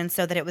position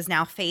so that it was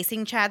now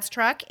facing Chad's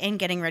truck and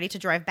getting ready to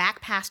drive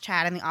back past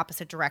Chad in the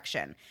opposite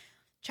direction.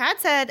 Chad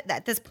said that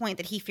at this point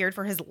that he feared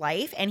for his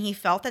life and he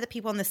felt that the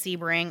people in the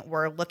Sebring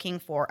were looking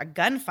for a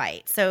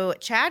gunfight. So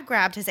Chad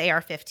grabbed his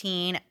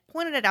AR-15,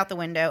 pointed it out the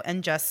window,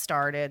 and just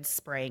started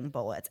spraying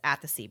bullets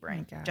at the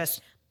Sebring.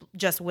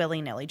 Just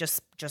willy-nilly,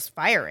 just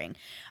firing.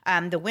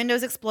 The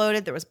windows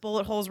exploded. There was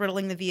bullet holes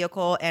riddling the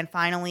vehicle. And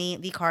finally,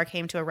 the car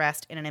came to a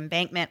rest in an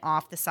embankment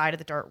off the side of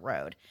the dirt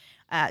road.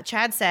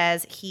 Chad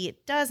says he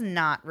does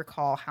not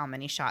recall how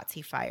many shots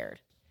he fired.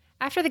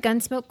 After the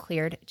gun smoke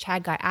cleared,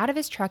 Chad got out of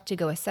his truck to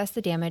go assess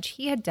the damage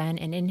he had done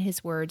and, in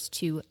his words,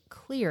 to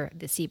clear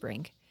the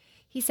Sebring.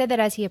 He said that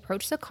as he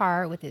approached the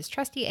car with his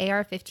trusty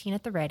AR-15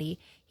 at the ready,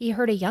 he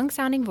heard a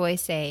young-sounding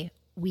voice say,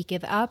 "We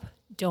give up,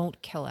 don't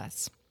kill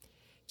us."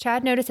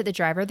 Chad noticed that the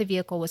driver of the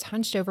vehicle was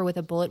hunched over with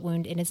a bullet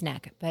wound in his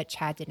neck, but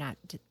Chad did not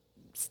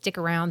stick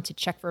around to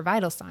check for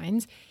vital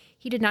signs.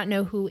 He did not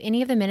know who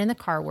any of the men in the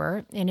car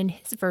were, and in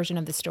his version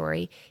of the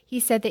story, he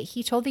said that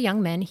he told the young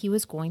men he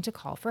was going to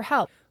call for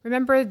help.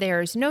 Remember,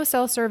 there's no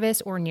cell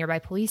service or nearby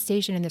police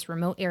station in this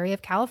remote area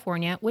of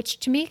California,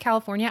 which to me,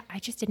 California, I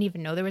just didn't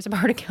even know there was a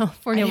part of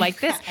California like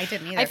this. I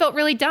didn't either. I felt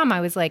really dumb.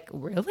 I was like,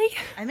 really?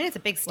 I mean, it's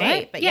a big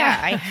state, What? but yeah,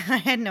 I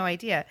had no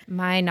idea.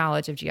 My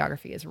knowledge of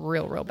geography is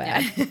real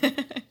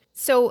bad.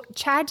 So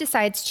Chad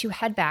decides to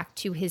head back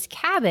to his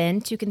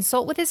cabin to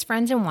consult with his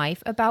friends and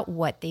wife about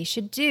what they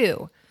should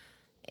do.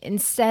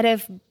 Instead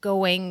of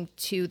going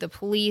to the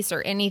police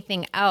or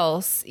anything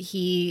else,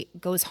 he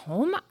goes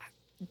home.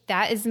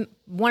 That is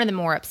one of the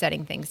more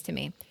upsetting things to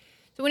me.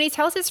 So when he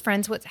tells his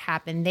friends what's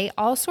happened, they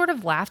all sort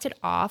of laughed it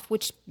off,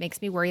 which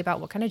makes me worry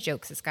about what kind of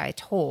jokes this guy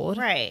told.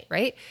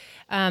 Right.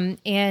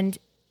 And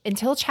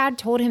until Chad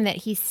told him that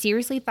he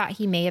seriously thought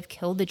he may have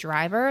killed the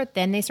driver,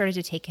 then they started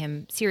to take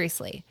him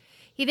seriously.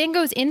 He then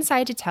goes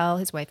inside to tell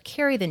his wife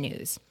Carrie the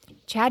news.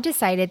 Chad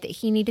decided that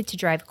he needed to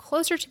drive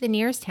closer to the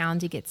nearest town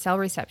to get cell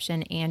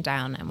reception and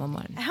dial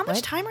 911. How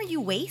much time are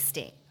you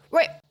wasting?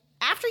 Right.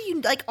 After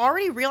you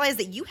already realize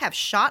that you have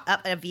shot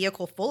up a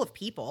vehicle full of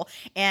people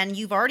and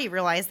you've already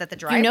realized that the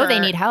driver... You know they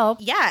need help.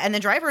 Yeah, and the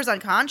driver is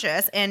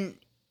unconscious and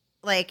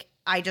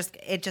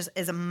it just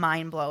is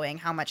mind-blowing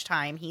how much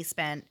time he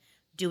spent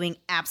doing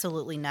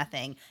absolutely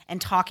nothing and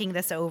talking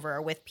this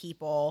over with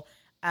people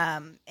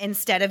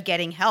instead of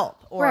getting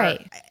help. Or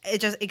right.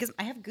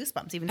 I have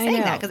goosebumps even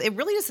saying that because it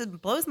really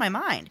just blows my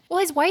mind.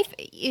 Well, his wife,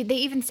 they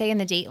even say in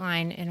the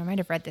Dateline, and I might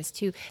have read this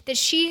too, that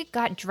she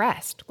got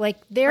dressed.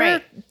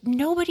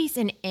 Nobody's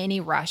in any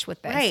rush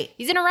with this. Right.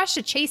 He's in a rush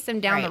to chase them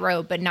down the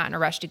road, but not in a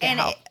rush to get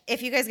help.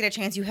 If you guys get a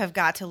chance, you have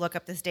got to look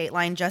up this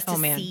Dateline just to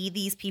see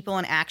these people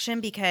in action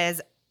because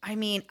I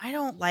mean, I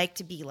don't like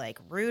to be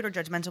rude or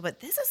judgmental,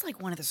 but this is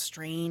one of the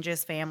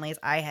strangest families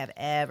I have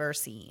ever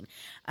seen.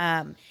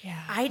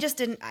 I just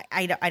didn't.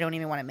 I don't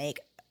even want to make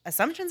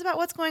assumptions about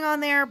what's going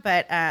on there,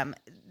 but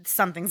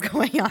something's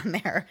going on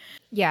there.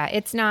 Yeah,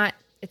 it's not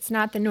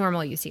the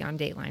normal you see on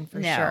Dateline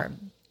for sure.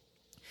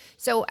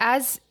 So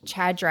as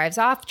Chad drives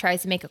off,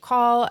 tries to make a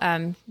call,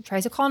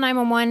 tries to call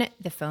 911,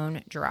 the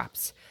phone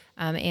drops.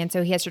 And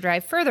so he has to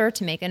drive further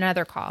to make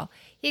another call.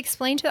 He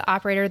explained to the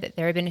operator that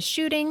there had been a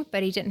shooting,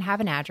 but he didn't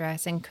have an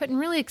address and couldn't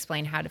really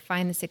explain how to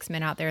find the 6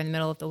 men out there in the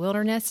middle of the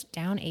wilderness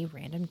down a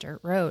random dirt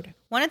road.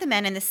 One of the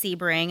men in the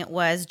Sebring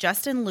was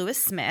Justin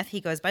Lewis Smith. He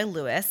goes by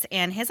Lewis,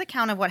 and his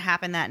account of what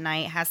happened that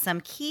night has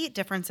some key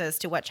differences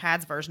to what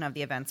Chad's version of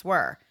the events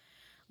were.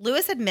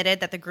 Lewis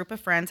admitted that the group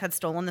of friends had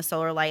stolen the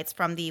solar lights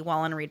from the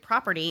Wallen Reed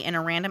property in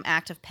a random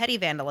act of petty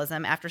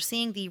vandalism after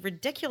seeing the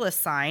ridiculous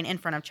sign in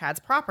front of Chad's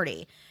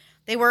property.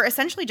 They were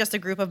essentially just a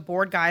group of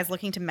bored guys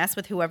looking to mess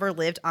with whoever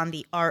lived on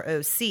the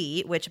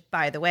ROC, which,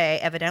 by the way,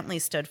 evidently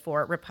stood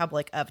for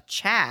Republic of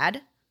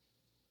Chad,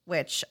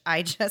 which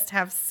I just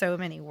have so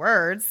many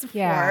words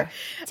for.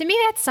 To me,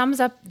 that sums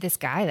up this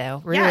guy,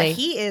 though, really. Yeah,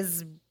 he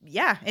is.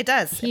 Yeah, it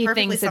does. He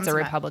thinks it's a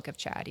Republic of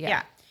Chad.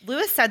 Yeah.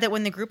 Lewis said that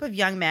when the group of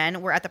young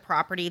men were at the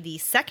property the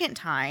second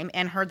time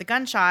and heard the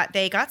gunshot,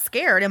 they got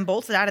scared and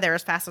bolted out of there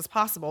as fast as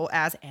possible,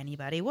 as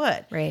anybody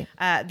would. Right.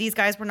 These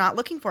guys were not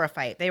looking for a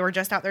fight. They were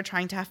just out there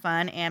trying to have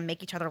fun and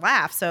make each other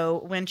laugh.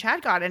 So when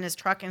Chad got in his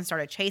truck and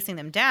started chasing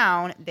them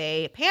down,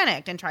 they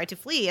panicked and tried to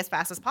flee as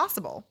fast as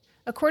possible.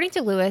 According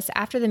to Lewis,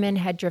 after the men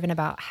had driven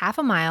about half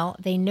a mile,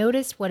 they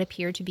noticed what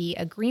appeared to be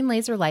a green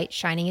laser light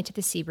shining into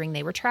the Sebring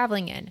they were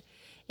traveling in.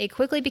 It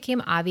quickly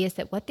became obvious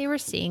that what they were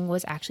seeing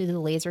was actually the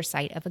laser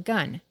sight of a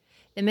gun.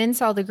 The men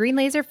saw the green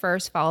laser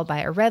first, followed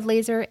by a red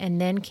laser,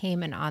 and then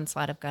came an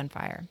onslaught of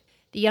gunfire.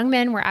 The young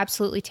men were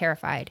absolutely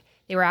terrified.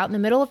 They were out in the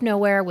middle of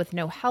nowhere with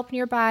no help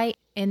nearby,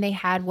 and they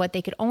had what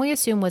they could only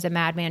assume was a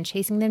madman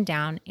chasing them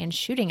down and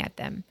shooting at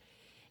them.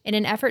 In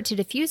an effort to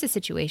defuse the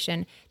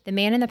situation, the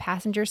man in the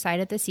passenger side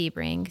of the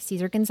Sebring,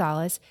 Cesar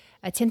Gonzalez,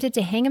 attempted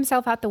to hang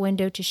himself out the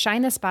window to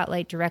shine the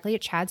spotlight directly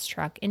at Chad's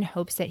truck in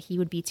hopes that he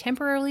would be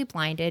temporarily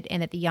blinded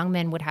and that the young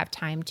men would have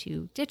time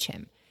to ditch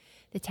him.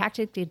 The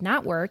tactic did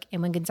not work,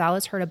 and when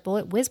Gonzalez heard a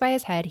bullet whiz by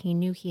his head, he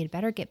knew he had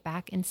better get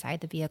back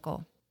inside the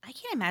vehicle. I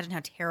can't imagine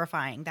how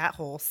terrifying that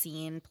whole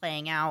scene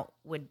playing out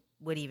would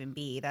even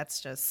be. That's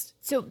just...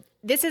 So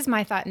this is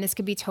my thought, and this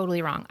could be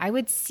totally wrong. I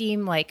would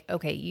seem like,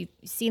 okay, you've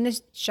seen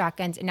the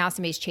shotguns, and now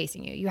somebody's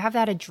chasing you. You have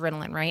that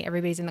adrenaline, right?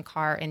 Everybody's in the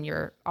car, and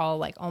you're all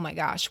like, oh my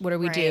gosh, what do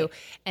we do?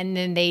 And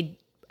then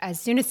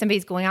as soon as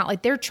somebody's going out,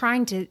 like they're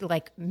trying to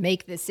like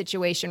make this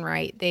situation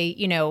right. They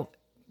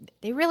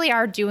really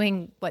are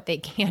doing what they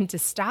can to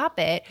stop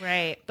it.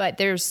 Right. But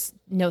there's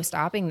no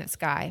stopping this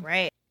guy.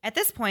 Right. At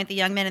this point, the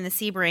young men in the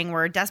Sebring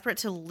were desperate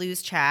to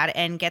lose Chad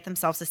and get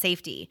themselves to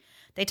safety.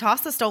 They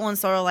tossed the stolen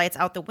solar lights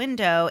out the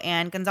window,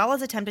 and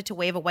Gonzalez attempted to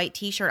wave a white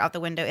T-shirt out the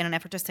window in an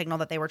effort to signal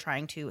that they were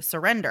trying to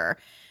surrender.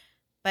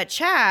 But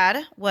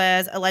Chad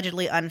was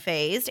allegedly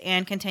unfazed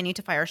and continued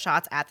to fire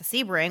shots at the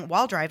Sebring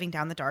while driving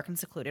down the dark and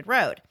secluded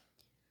road.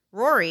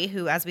 Rory,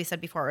 who, as we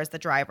said before, is the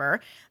driver,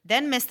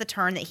 then missed the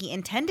turn that he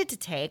intended to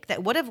take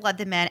that would have led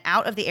the men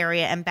out of the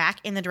area and back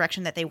in the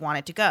direction that they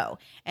wanted to go.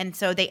 And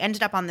so they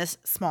ended up on this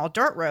small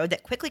dirt road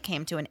that quickly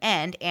came to an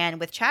end. And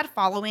with Chad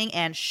following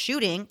and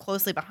shooting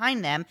closely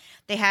behind them,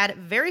 they had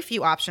very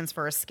few options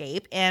for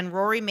escape. And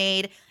Rory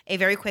made a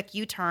very quick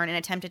U-turn and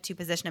attempted to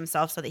position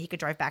himself so that he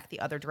could drive back the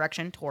other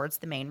direction towards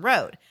the main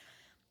road.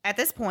 At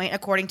this point,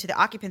 according to the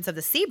occupants of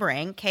the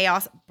Sebring,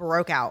 chaos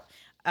broke out.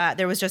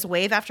 There was just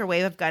wave after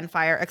wave of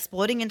gunfire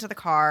exploding into the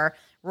car.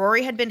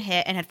 Rory had been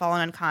hit and had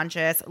fallen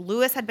unconscious.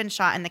 Lewis had been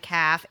shot in the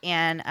calf,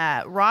 and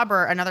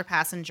Robert, another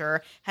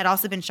passenger, had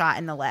also been shot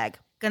in the leg.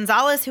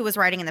 Gonzalez, who was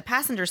riding in the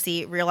passenger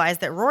seat, realized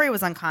that Rory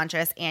was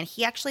unconscious, and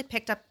he actually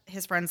picked up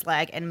his friend's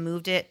leg and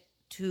moved it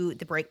to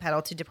the brake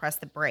pedal to depress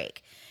the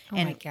brake. Oh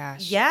my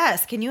gosh.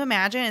 Yes. Can you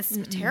imagine? It's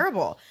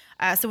terrible.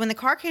 So when the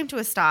car came to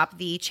a stop,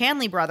 the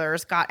Chanley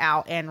brothers got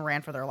out and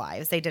ran for their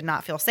lives. They did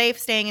not feel safe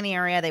staying in the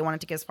area. They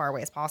wanted to get as far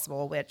away as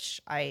possible,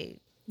 which I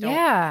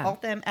don't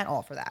fault them at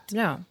all for that.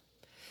 No.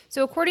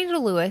 So according to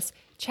Lewis,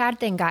 Chad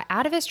then got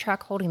out of his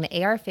truck holding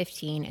the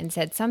AR-15 and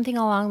said something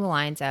along the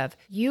lines of,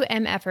 "You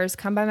MFers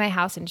come by my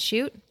house and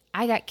shoot?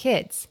 I got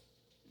kids."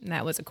 And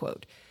that was a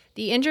quote.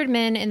 The injured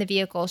men in the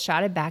vehicle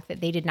shouted back that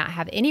they did not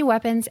have any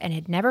weapons and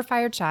had never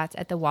fired shots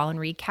at the Wallen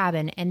Reed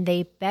cabin, and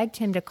they begged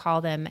him to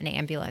call them an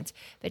ambulance.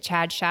 But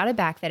Chad shouted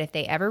back that if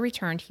they ever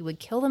returned, he would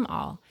kill them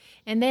all.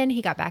 And then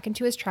he got back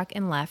into his truck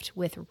and left,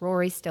 with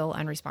Rory still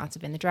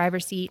unresponsive in the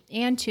driver's seat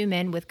and two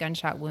men with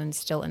gunshot wounds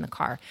still in the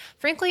car.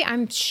 Frankly,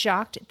 I'm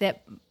shocked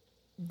that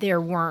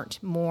there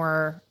weren't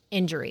more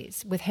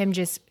injuries with him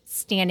just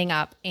standing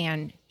up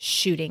and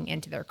shooting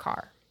into their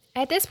car.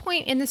 At this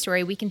point in the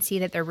story, we can see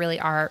that there really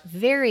are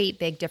very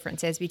big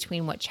differences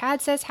between what Chad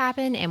says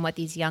happened and what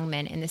these young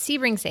men in the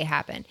Sebring say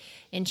happened.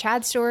 In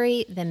Chad's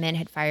story, the men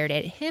had fired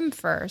at him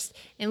first.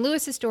 In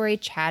Lewis's story,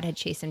 Chad had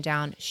chased them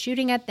down,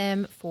 shooting at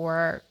them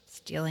for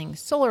stealing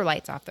solar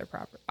lights off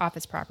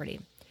his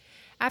property.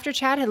 After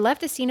Chad had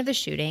left the scene of the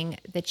shooting,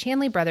 the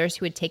Chanley brothers,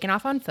 who had taken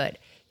off on foot,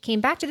 came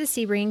back to the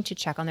Sebring to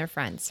check on their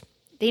friends.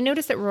 They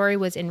noticed that Rory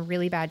was in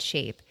really bad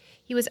shape.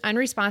 He was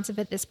unresponsive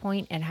at this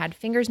point and had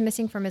fingers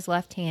missing from his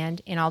left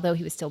hand, and although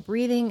he was still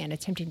breathing and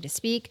attempting to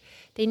speak,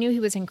 they knew he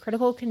was in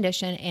critical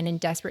condition and in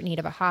desperate need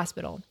of a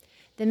hospital.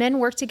 The men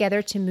worked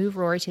together to move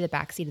Rory to the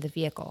backseat of the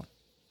vehicle.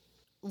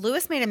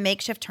 Lewis made a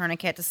makeshift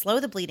tourniquet to slow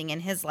the bleeding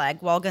in his leg,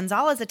 while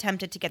Gonzalez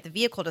attempted to get the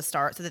vehicle to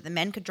start so that the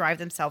men could drive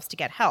themselves to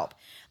get help.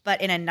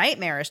 But in a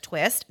nightmarish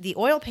twist, the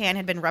oil pan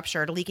had been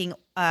ruptured, leaking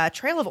a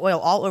trail of oil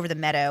all over the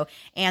meadow,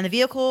 and the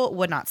vehicle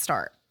would not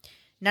start.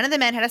 None of the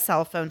men had a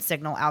cell phone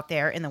signal out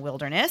there in the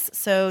wilderness,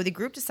 so the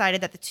group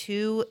decided that the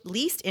two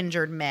least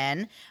injured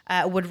men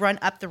would run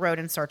up the road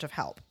in search of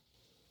help.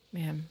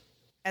 Man.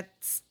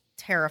 That's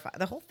terrifying.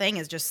 The whole thing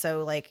is just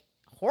so,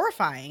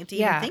 horrifying to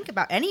even think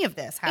about any of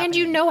this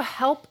happening. And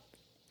help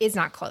is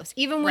not close.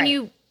 Even when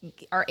you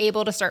are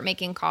able to start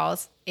making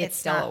calls, it's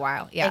still a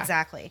while. Yeah,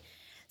 exactly.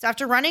 So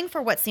after running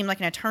for what seemed like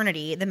an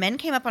eternity, the men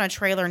came up on a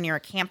trailer near a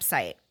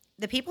campsite.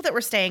 The people that were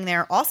staying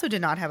there also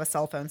did not have a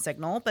cell phone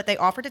signal, but they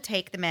offered to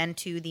take the men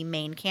to the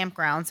main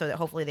campground so that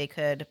hopefully they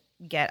could,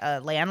 get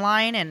a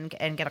landline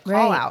and get a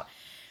call out.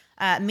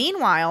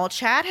 Meanwhile,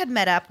 Chad had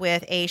met up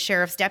with a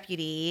sheriff's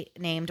deputy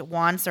named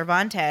Juan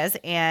Cervantes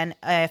and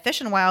a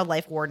fish and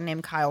wildlife warden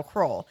named Kyle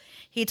Kroll.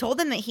 He told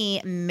them that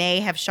he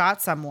may have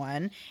shot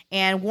someone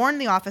and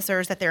warned the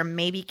officers that there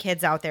may be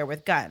kids out there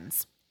with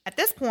guns. At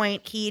this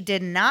point, he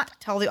did not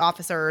tell the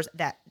officers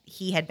that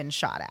he had been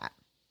shot at,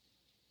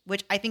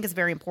 which I think is a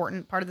very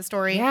important part of the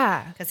story.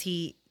 Yeah. Because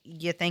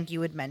you think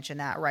you would mention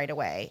that right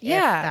away.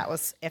 Yeah.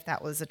 If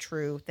that was a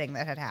true thing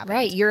that had happened.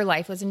 Right. Your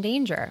life was in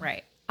danger.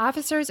 Right.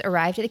 Officers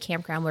arrived at the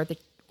campground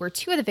where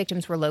two of the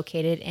victims were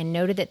located and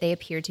noted that they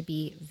appeared to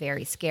be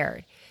very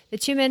scared. The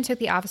two men took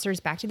the officers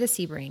back to the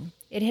Sebring.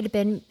 It had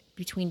been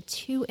between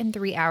 2 and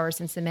 3 hours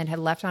since the men had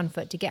left on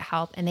foot to get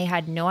help, and they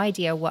had no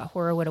idea what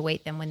horror would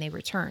await them when they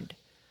returned.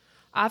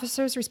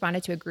 Officers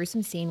responded to a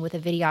gruesome scene with a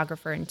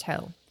videographer in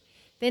tow.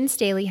 Ben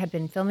Staley had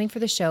been filming for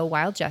the show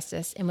Wild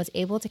Justice and was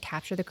able to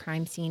capture the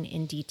crime scene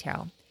in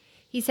detail.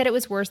 He said it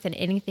was worse than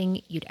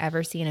anything you'd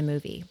ever see in a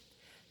movie.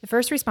 The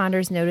first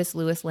responders noticed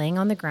Lewis laying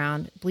on the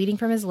ground, bleeding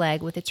from his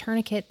leg with a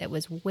tourniquet that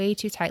was way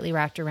too tightly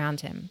wrapped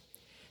around him.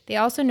 They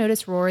also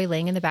noticed Rory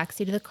laying in the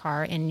backseat of the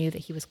car and knew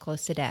that he was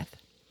close to death.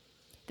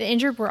 The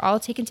injured were all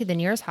taken to the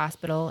nearest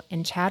hospital,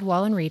 and Chad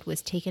Wallen-Reed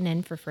was taken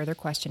in for further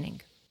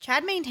questioning.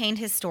 Chad maintained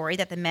his story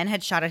that the men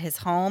had shot at his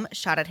home,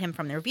 shot at him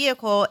from their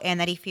vehicle, and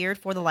that he feared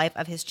for the life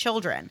of his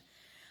children.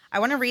 I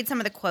want to read some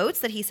of the quotes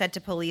that he said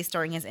to police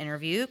during his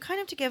interview, kind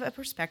of to give a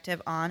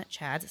perspective on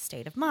Chad's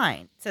state of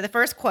mind. So the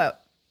first quote,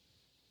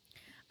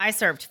 "I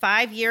served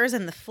 5 years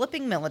in the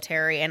flipping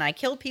military, and I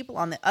killed people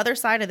on the other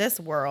side of this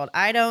world.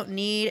 I don't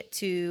need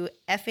to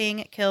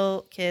effing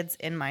kill kids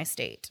in my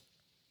state."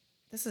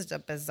 This is a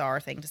bizarre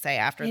thing to say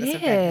after this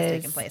event has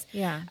taken place.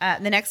 Yeah.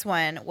 The next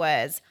one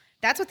was,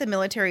 "That's what the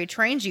military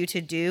trains you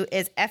to do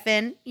is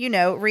effing,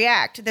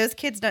 react. Those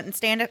kids don't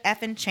stand a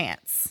effing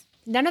chance."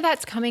 None of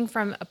that's coming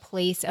from a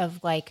place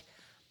of like,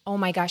 oh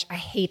my gosh, I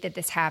hate that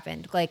this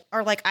happened. Like,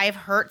 Or like, I've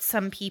hurt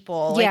some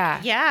people.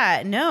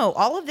 Yeah. No,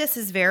 all of this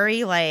is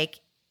very like,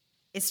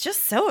 it's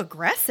just so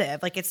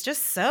aggressive. Like, it's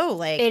just so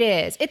like. it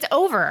is. It's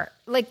over.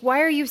 Like,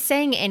 why are you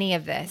saying any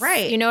of this?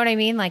 Right. You know what I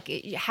mean? Like,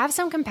 have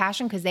some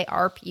compassion because they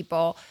are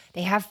people.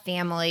 They have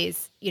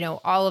families,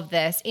 all of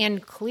this.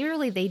 And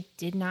clearly they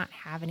did not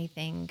have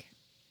anything.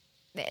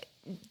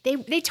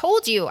 They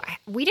told you,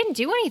 we didn't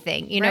do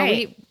anything.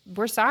 Right.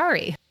 We're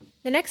sorry.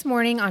 The next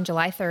morning on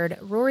July 3rd,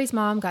 Rory's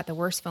mom got the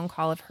worst phone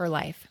call of her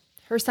life.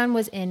 Her son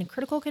was in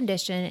critical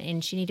condition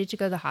and she needed to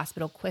go to the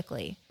hospital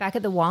quickly. Back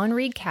at the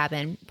Wallen-Reed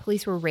cabin,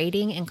 police were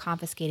raiding and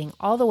confiscating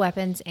all the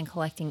weapons and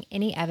collecting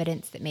any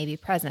evidence that may be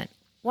present.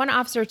 One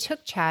officer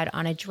took Chad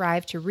on a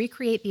drive to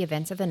recreate the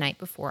events of the night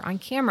before on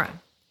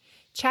camera.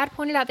 Chad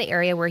pointed out the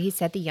area where he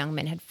said the young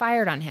men had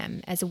fired on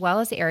him, as well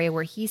as the area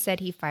where he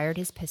said he fired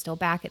his pistol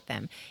back at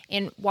them.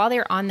 And while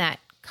they're on that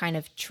kind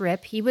of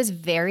trip, he was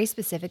very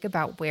specific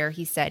about where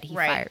he said he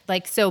fired.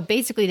 Like, so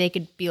basically they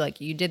could be like,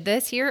 you did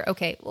this here?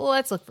 Okay, well,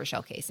 let's look for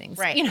shell casings.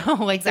 Right.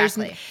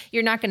 Exactly.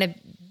 You're not going to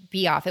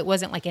be off. It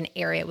wasn't like an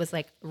area. It was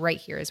like right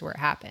here is where it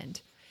happened.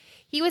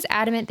 He was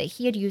adamant that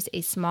he had used a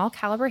small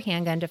caliber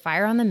handgun to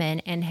fire on the men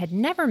and had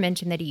never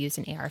mentioned that he used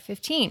an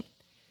AR-15,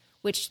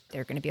 which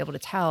they're going to be able to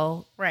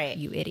tell, Right.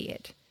 You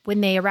idiot.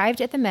 When they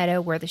arrived at the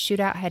meadow where the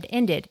shootout had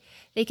ended,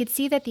 they could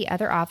see that the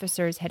other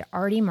officers had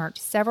already marked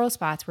several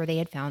spots where they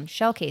had found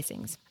shell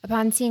casings.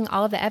 Upon seeing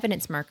all of the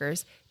evidence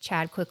markers,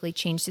 Chad quickly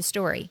changed his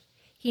story.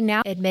 He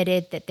now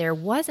admitted that there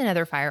was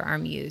another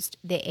firearm used,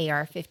 the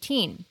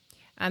AR-15.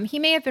 He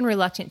may have been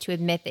reluctant to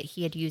admit that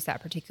he had used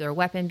that particular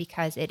weapon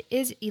because it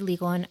is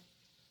illegal in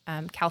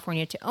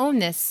California to own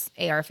this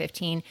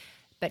AR-15,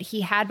 but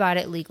he had bought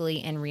it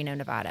legally in Reno,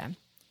 Nevada.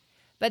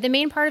 But the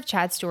main part of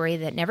Chad's story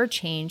that never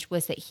changed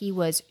was that he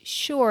was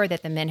sure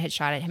that the men had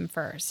shot at him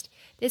first.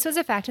 This was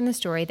a fact in the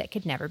story that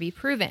could never be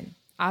proven.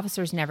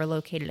 Officers never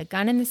located a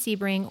gun in the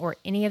Sebring or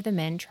any of the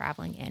men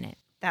traveling in it.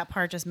 That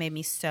part just made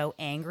me so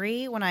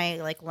angry when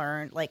I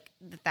learned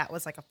that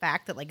was a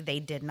fact that they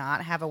did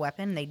not have a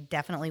weapon. They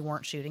definitely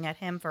weren't shooting at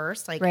him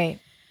first. Right.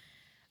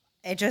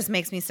 It just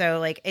makes me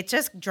so it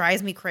just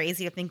drives me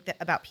crazy to think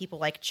about people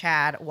like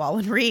Chad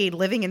Wallen-Reed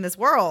living in this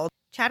world.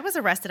 Chad was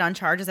arrested on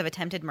charges of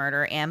attempted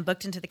murder and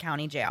booked into the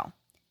county jail.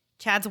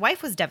 Chad's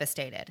wife was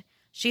devastated.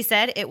 She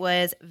said it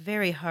was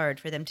very hard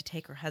for them to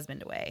take her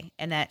husband away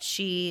and that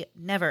she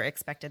never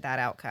expected that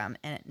outcome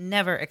and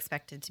never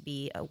expected to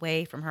be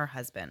away from her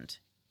husband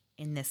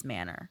in this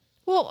manner.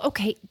 Well,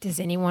 okay, does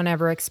anyone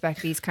ever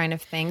expect these kind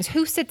of things?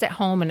 Who sits at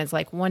home and is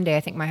like, one day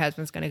I think my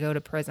husband's going to go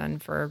to prison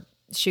for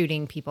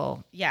shooting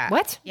people? Yeah.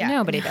 What? Yeah.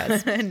 Nobody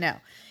does. No.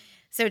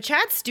 So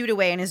Chad stewed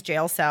away in his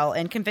jail cell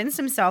and convinced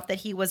himself that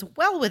he was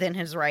well within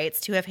his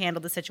rights to have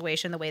handled the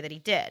situation the way that he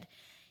did.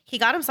 He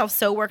got himself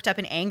so worked up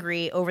and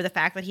angry over the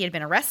fact that he had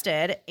been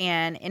arrested,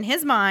 and in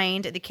his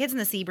mind, the kids in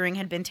the Sebring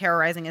had been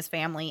terrorizing his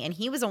family, and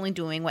he was only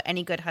doing what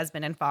any good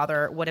husband and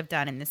father would have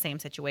done in the same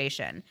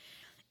situation.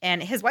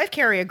 And his wife,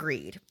 Carrie,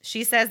 agreed.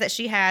 She says that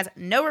she has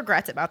no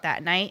regrets about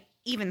that night,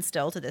 even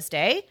still to this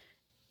day.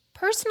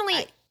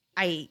 Personally,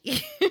 I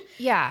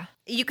Yeah.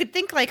 you could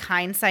think like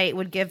hindsight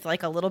would give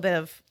like a little bit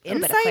of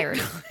insight, bit of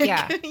clarity. Like,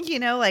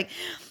 Yeah.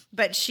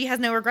 But she has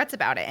no regrets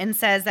about it and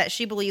says that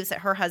she believes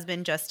that her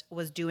husband just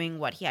was doing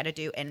what he had to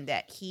do and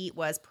that he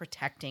was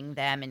protecting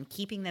them and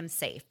keeping them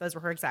safe. Those were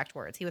her exact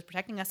words. He was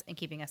protecting us and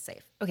keeping us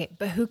safe. Okay,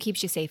 but who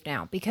keeps you safe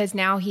now? Because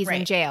now he's in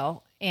Right.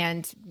 jail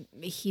and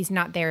he's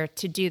not there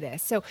to do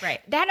this. So Right.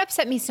 that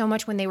upset me so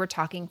much when they were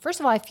talking. First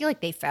of all, I feel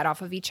like they fed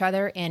off of each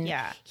other, and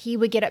Yeah. he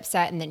would get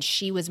upset and then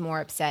she was more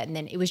upset, and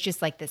then it was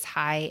just like this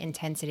high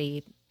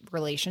intensity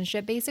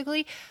relationship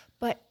basically.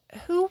 But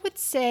who would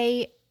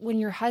say when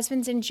your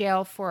husband's in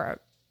jail for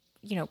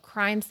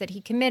crimes that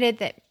he committed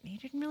that he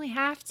didn't really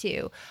have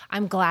to?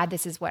 I'm glad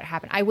this is what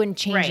happened. I wouldn't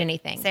change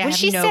anything. Say, I When have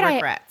she no said,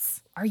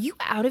 regrets. Are you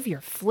out of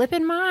your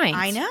flipping mind?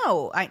 I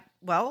know. I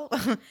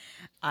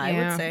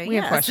would say we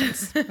have yes.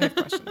 questions. We have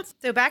questions.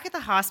 So back at the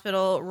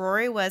hospital,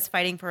 Rory was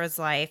fighting for his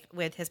life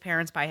with his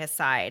parents by his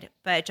side.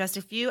 But just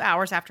a few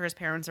hours after his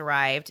parents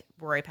arrived,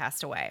 Rory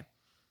passed away.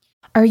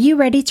 Are you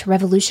ready to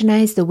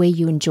revolutionize the way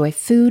you enjoy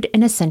food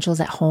and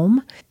essentials at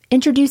home?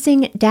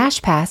 Introducing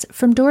DashPass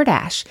from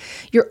DoorDash,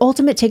 your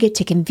ultimate ticket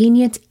to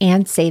convenience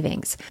and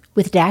savings.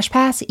 With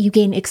DashPass, you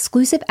gain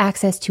exclusive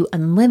access to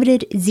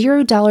unlimited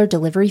 $0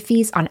 delivery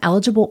fees on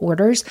eligible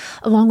orders,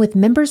 along with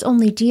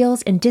members-only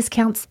deals and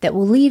discounts that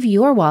will leave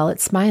your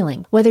wallet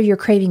smiling. Whether you're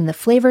craving the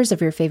flavors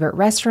of your favorite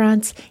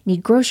restaurants,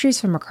 need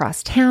groceries from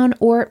across town,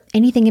 or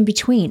anything in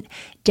between,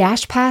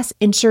 DashPass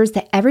ensures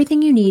that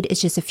everything you need is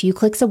just a few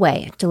clicks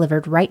away,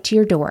 delivered right to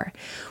your door.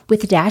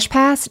 With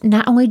DashPass,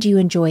 not only do you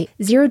enjoy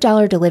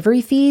 $0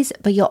 delivery fees,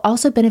 but you'll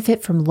also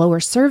benefit from lower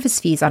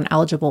service fees on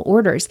eligible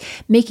orders,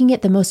 making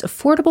it the most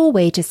affordable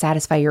way to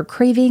satisfy your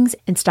cravings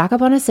and stock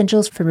up on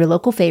essentials from your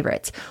local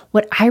favorites.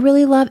 What I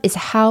really love is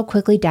how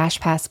quickly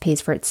DashPass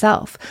pays for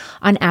itself.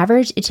 On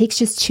average, it takes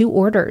just 2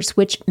 orders,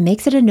 which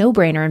makes it a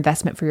no-brainer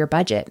investment for your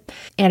budget.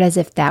 And as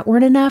if that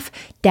weren't enough,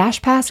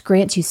 DashPass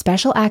grants you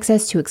special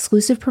access to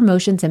exclusive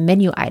promotions and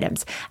menu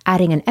items,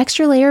 adding an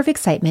extra layer of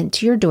excitement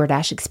to your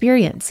DoorDash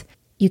experience.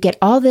 You get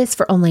all this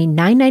for only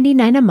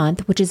 $9.99 a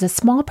month, which is a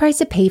small price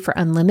to pay for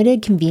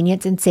unlimited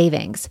convenience and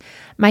savings.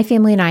 My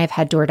family and I have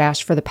had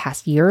DoorDash for the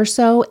past year or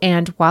so,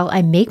 and while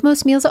I make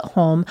most meals at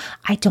home,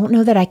 I don't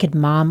know that I could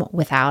mom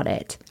without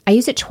it. I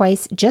used it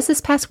twice just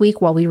this past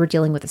week while we were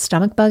dealing with a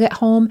stomach bug at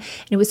home,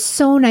 and it was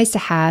so nice to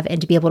have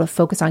and to be able to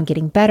focus on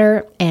getting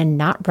better and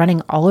not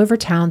running all over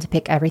town to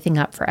pick everything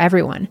up for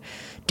everyone.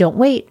 Don't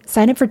wait.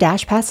 Sign up for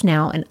DashPass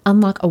now and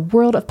unlock a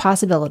world of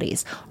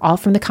possibilities, all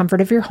from the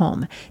comfort of your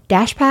home.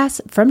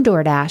 DashPass from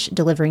DoorDash,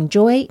 delivering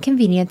joy,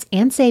 convenience,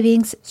 and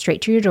savings straight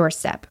to your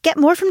doorstep. Get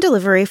more from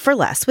delivery for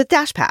less with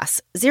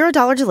DashPass.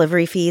 $0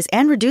 delivery fees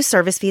and reduced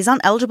service fees on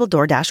eligible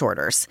DoorDash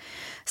orders.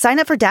 Sign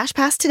up for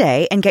DashPass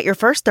today and get your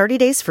first 30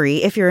 days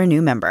free if you're a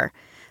new member.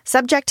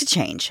 Subject to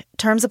change.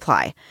 Terms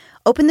apply.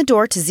 Open the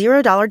door to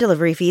 $0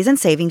 delivery fees and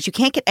savings you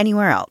can't get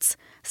anywhere else.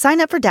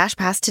 Sign up for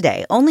DashPass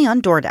today only on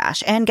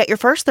DoorDash and get your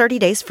first 30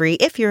 days free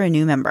if you're a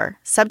new member.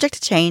 Subject to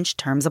change.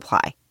 Terms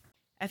apply.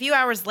 A few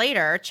hours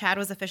later, Chad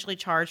was officially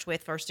charged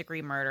with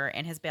first-degree murder,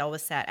 and his bail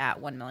was set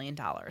at $1 million.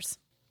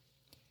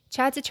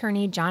 Chad's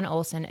attorney, John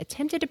Olson,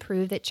 attempted to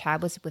prove that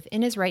Chad was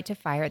within his right to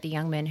fire the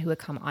young men who had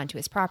come onto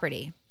his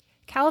property.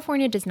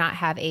 California does not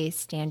have a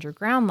stand your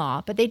ground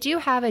law, but they do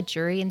have a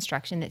jury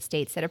instruction that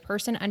states that a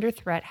person under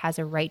threat has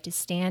a right to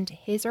stand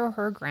his or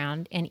her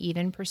ground and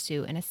even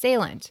pursue an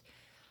assailant.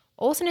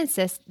 Olson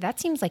insists that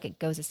seems like it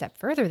goes a step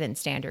further than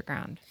stand your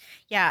ground.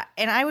 Yeah,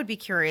 and I would be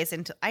curious,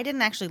 and I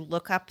didn't actually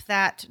look up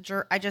that.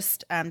 I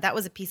just that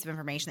was a piece of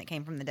information that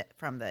came from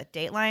the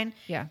Dateline.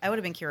 Yeah, I would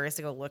have been curious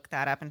to go look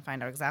that up and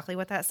find out exactly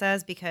what that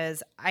says,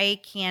 because I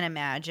can't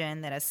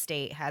imagine that a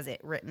state has it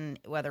written,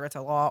 whether it's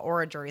a law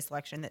or a jury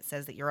selection, that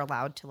says that you're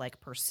allowed to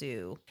like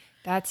pursue.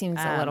 That seems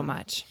a little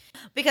much.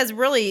 Because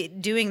really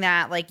doing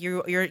that, like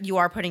you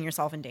are putting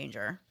yourself in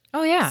danger.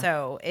 Oh yeah.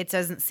 So it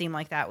doesn't seem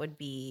like that would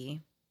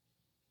be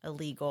a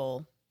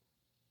legal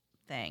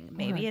thing.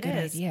 Maybe it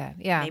is. Yeah.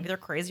 Maybe they're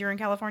crazier in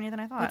California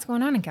than I thought. What's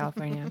going on in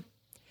California?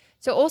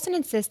 So Olson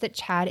insists that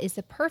Chad is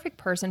the perfect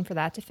person for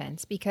that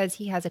defense because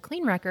he has a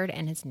clean record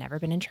and has never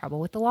been in trouble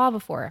with the law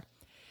before.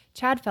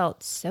 Chad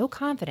felt so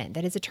confident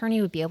that his attorney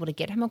would be able to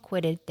get him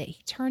acquitted that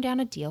he turned down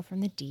a deal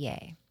from the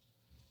DA.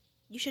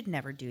 You should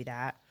never do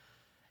that.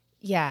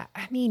 Yeah,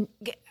 I mean,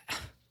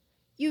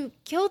 you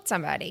killed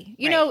somebody.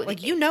 You Right. know,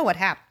 like you know what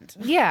happened.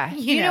 Yeah,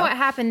 you know what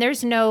happened.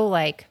 There's no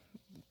like,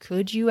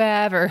 could you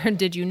have or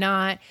did you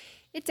not?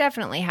 It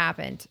definitely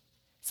happened.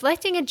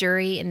 Selecting a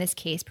jury in this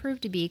case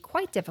proved to be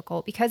quite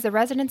difficult because the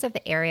residents of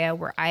the area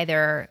were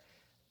either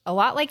a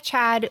lot like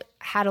Chad,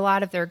 had a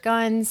lot of their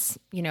guns,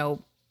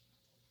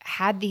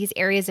 had these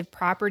areas of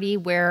property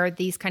where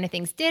these kind of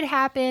things did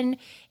happen,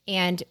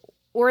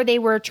 or they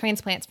were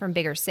transplants from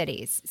bigger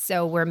cities.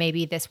 So where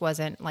maybe this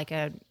wasn't like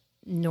a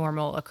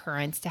normal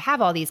occurrence to have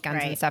all these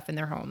guns and stuff in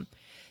their home.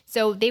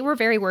 So they were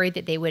very worried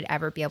that they would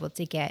ever be able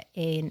to get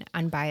an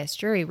unbiased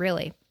jury,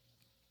 really.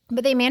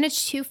 But they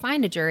managed to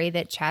find a jury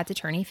that Chad's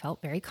attorney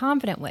felt very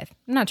confident with.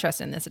 I'm not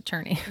trusting this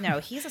attorney. No,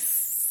 he's a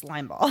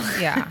slimeball.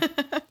 Yeah.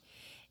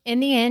 In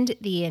the end,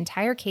 the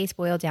entire case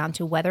boiled down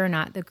to whether or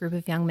not the group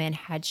of young men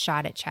had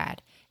shot at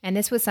Chad. And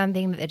this was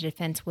something that the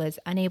defense was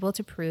unable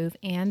to prove,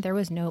 and there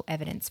was no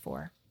evidence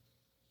for.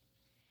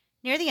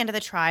 Near the end of the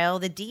trial,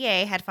 the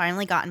DA had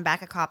finally gotten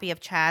back a copy of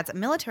Chad's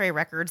military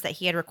records that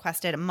he had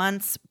requested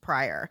months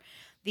prior.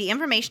 The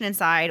information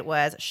inside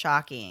was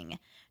shocking.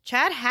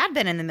 Chad had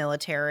been in the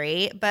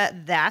military,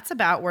 but that's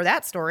about where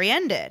that story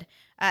ended.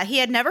 He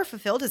had never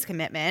fulfilled his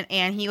commitment,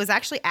 and he was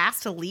actually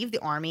asked to leave the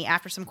Army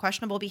after some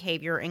questionable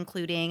behavior,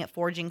 including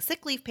forging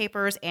sick leave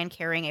papers and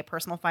carrying a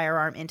personal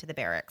firearm into the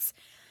barracks.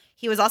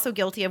 He was also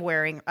guilty of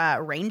wearing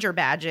ranger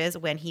badges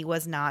when he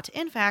was not,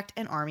 in fact,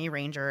 an Army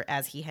Ranger,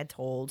 as he had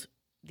told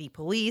the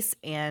police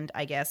and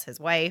I guess his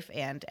wife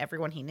and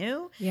everyone he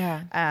knew.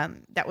 Yeah.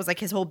 That was like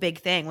his whole big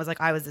thing was like,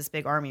 I was this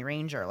big Army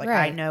Ranger. Like,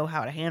 I know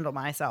how to handle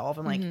myself.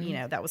 And like, you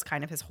know, that was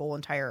kind of his whole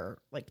entire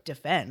like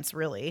defense,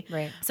 really.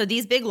 Right. So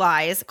these big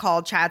lies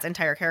called Chad's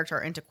entire character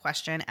into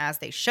question, as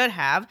they should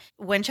have.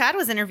 When Chad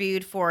was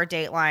interviewed for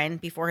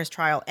Dateline before his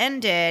trial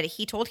ended,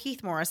 he told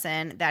Heath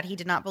Morrison that he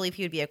did not believe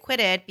he would be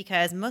acquitted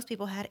because most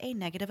people had a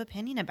negative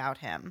opinion about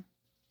him.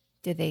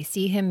 Did they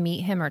see him,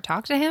 meet him, or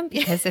talk to him?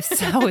 Because if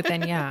so,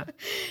 then yeah.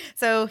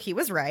 So he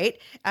was right.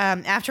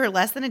 After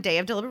less than a day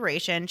of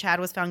deliberation,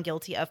 Chad was found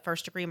guilty of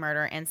first-degree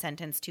murder and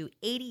sentenced to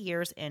 80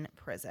 years in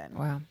prison.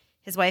 Wow.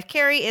 His wife,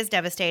 Carrie, is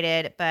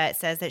devastated, but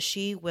says that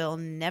she will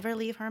never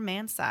leave her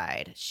man's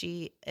side.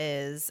 She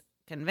is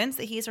convinced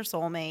that he's her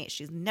soulmate.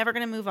 She's never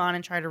going to move on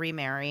and try to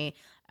remarry.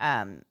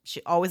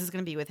 She always is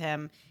going to be with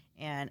him.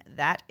 And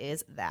that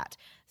is that.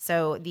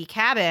 So the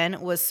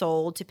cabin was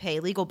sold to pay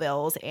legal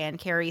bills, and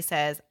Carrie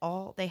says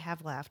all they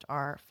have left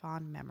are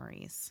fond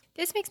memories.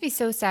 This makes me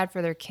so sad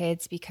for their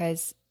kids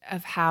because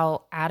of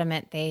how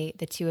adamant the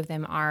two of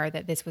them are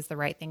that this was the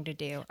right thing to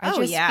do. I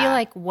just feel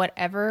like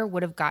whatever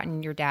would have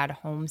gotten your dad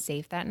home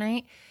safe that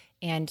night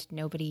and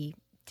nobody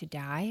to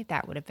die,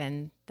 that would have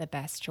been the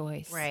best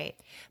choice. Right.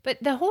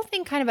 But the whole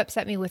thing kind of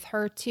upset me with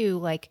her too.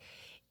 Like,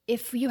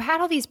 if you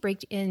had all these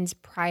break-ins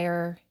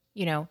prior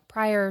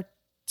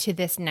to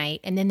this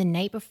night, and then the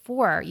night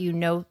before,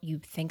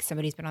 you think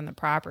somebody's been on the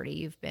property,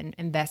 you've been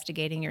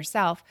investigating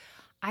yourself,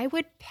 I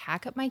would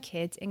pack up my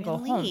kids and go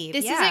home.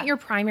 This isn't your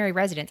primary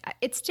residence.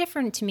 It's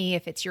different to me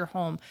if it's your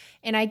home.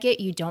 And I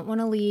get you don't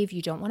want to leave,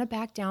 you don't want to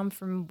back down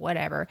from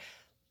whatever.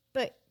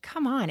 But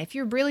come on, if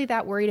you're really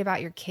that worried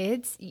about your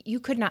kids, you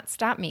could not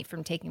stop me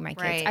from taking my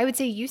kids. Right. I would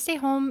say you stay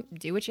home,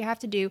 do what you have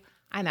to do.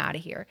 I'm out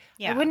of here.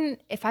 Yeah. I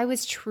wouldn't, if I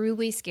was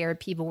truly scared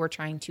people were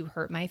trying to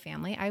hurt my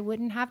family, I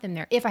wouldn't have them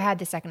there if I had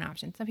the second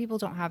option. Some people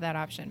don't have that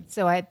option.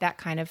 So that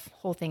kind of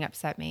whole thing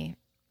upset me.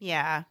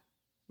 Yeah.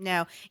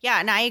 No.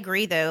 Yeah. And I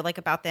agree, though, like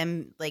about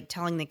them like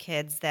telling the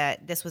kids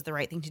that this was the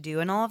right thing to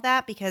do and all of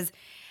that, because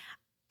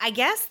I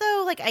guess,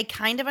 though, like I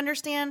kind of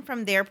understand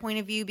from their point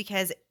of view,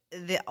 because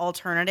the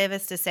alternative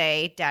is to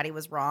say daddy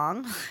was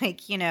wrong,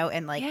 like,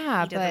 and like he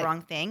did the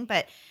wrong thing.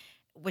 But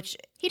which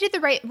he did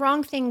the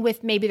wrong thing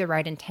with maybe the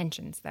right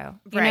intentions, though.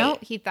 You know,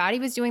 he thought he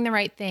was doing the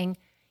right thing.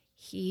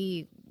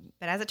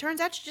 But as it turns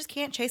out, you just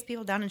can't chase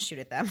people down and shoot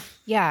at them.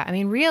 Yeah, I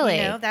mean, really,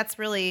 that's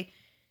really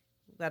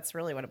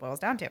what it boils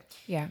down to.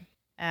 Yeah.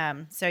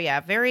 So yeah,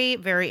 very,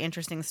 very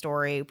interesting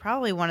story.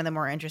 Probably one of the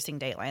more interesting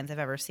Datelines I've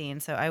ever seen.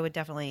 So I would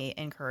definitely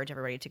encourage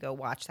everybody to go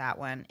watch that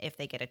one if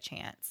they get a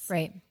chance.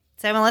 Right.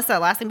 So Melissa,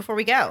 last thing before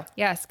we go.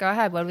 Yes, go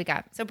ahead. What do we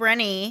got? So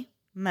Brenny,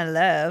 my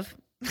love.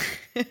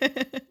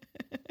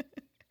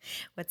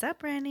 What's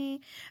up, Brenny?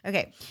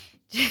 Okay.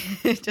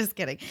 Just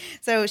kidding.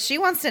 So she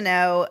wants to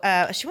know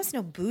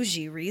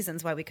bougie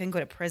reasons why we couldn't go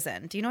to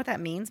prison. Do you know what that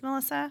means,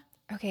 Melissa?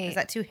 Okay. Is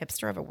that too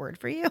hipster of a word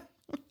for you?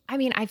 I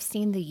mean, I've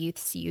seen the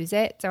youths use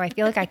it, so I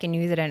feel like I can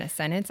use it in a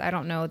sentence. I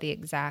don't know the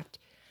exact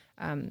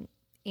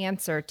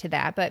answer to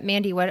that. But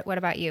Mandy, what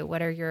about you?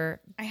 What are your...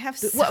 I have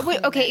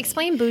okay,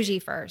 explain bougie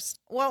first.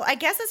 Well, I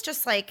guess it's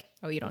just like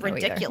you don't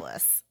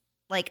ridiculous.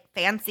 Like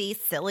fancy,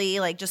 silly,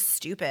 like just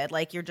stupid.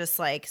 Like you're just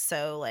like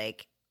so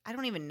like I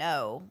don't even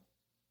know.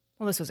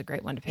 Well, this was a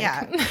great one to pick.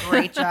 Yeah,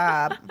 great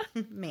job,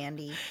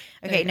 Mandy.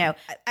 Okay, no,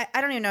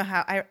 I don't even know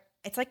how.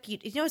 It's like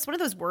it's one of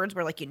those words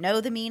where like you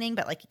know the meaning,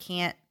 but like you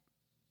can't.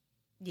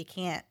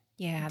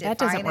 Yeah, that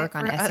doesn't work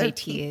on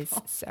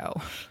SATs. So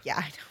yeah,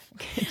 I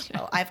know.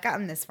 Well, I've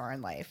gotten this far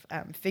in life,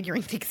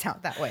 figuring things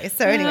out that way.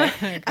 So anyway,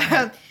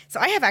 so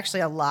I have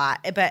actually a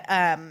lot, but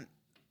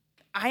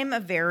I'm a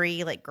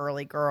very like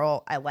girly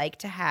girl. I like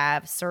to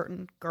have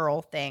certain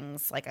girl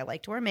things. Like I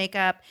like to wear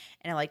makeup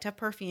and I like to have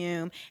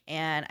perfume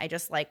and I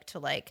just like to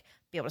like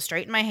be able to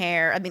straighten my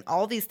hair. I mean,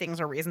 all these things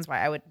are reasons why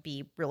I would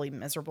be really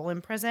miserable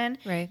in prison.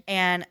 Right.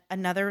 And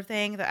another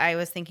thing that I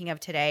was thinking of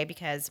today,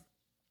 because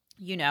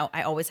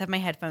I always have my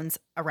headphones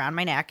around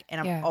my neck and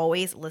I'm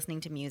always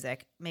listening to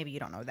music. Maybe you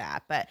don't know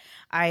that, but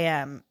I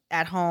am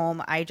at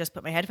home. I just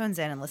put my headphones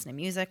in and listen to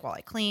music while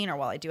I clean or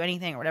while I do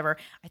anything or whatever.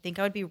 I think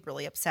I would be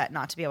really upset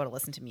not to be able to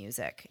listen to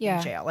music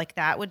in jail. Like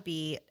that would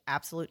be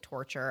absolute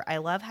torture. I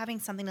love having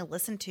something to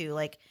listen to.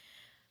 Like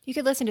You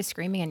could listen to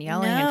screaming and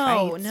yelling and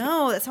fights.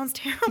 No, that sounds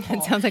terrible.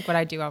 It sounds like what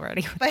I do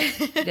already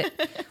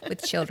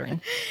with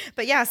children.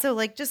 But yeah, so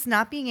like just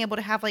not being able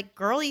to have like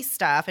girly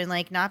stuff and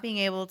like not being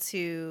able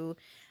to,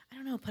 I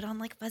don't know, put on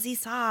like fuzzy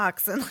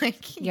socks and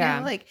like, you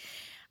know, like,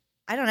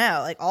 I don't know,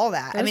 like all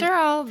that. Those are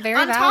all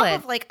very on valid. top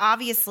of like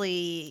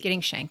obviously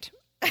getting shanked.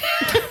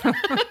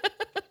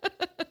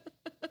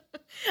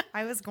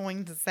 I was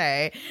going to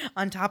say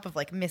on top of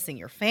like missing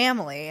your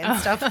family and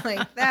stuff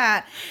like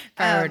that.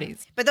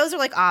 Priorities. But those are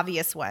like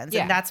obvious ones.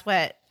 Yeah. And that's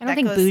what I don't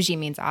think bougie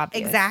means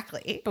obvious.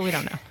 Exactly. But we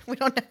don't know. We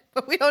don't know.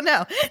 But we don't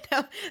know.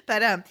 No.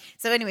 But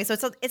so anyway, so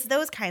it's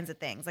those kinds of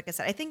things. Like I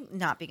said, I think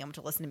not being able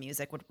to listen to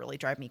music would really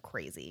drive me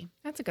crazy.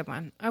 That's a good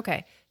one.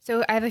 Okay.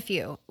 So I have a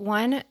few.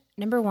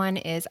 Number one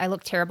is I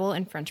look terrible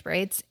in French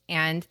braids,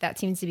 and that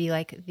seems to be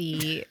like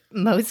the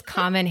most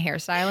common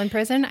hairstyle in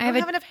prison. I don't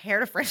have enough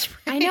hair to French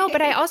braid. I know,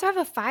 but I also have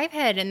a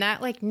 5-head, and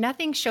that like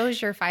nothing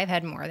shows your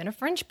 5-head more than a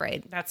French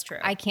braid. That's true.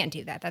 I can't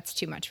do that. That's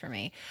too much for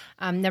me.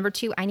 Number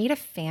two, I need a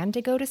fan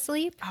to go to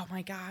sleep. Oh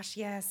my gosh,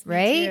 yes.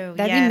 Right?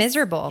 That'd be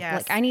miserable.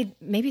 Yes. Like I need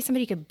maybe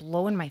somebody could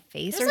blow in my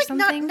face there's or like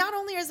something. Not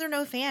only is there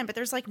no fan, but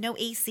there's like no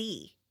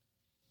AC.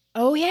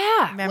 Oh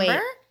yeah. Remember? Wait,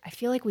 I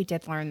feel like we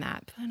did learn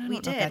that. But I don't We know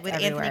if did that's with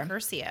everywhere. Anthony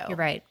Curcio. You're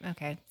right.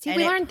 Okay. See, and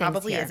we it learned things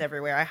probably here. is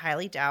everywhere. I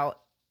highly doubt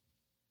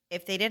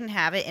if they didn't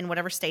have it in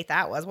whatever state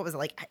that was. What was it,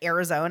 like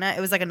Arizona?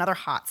 It was like another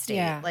hot state.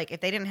 Yeah. Like if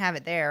they didn't have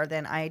it there,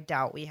 then I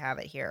doubt we have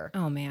it here.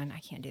 Oh man, I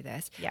can't do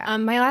this. Yeah.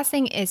 My last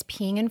thing is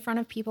peeing in front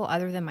of people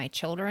other than my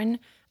children.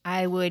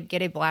 I would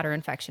get a bladder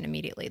infection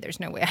immediately. There's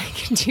no way I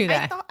can do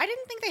that. I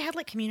didn't think they had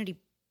like community.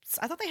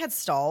 I thought they had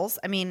stalls.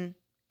 I mean,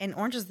 in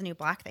Orange is the New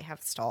Black, they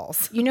have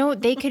stalls. You know,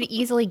 they could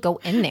easily go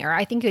in there.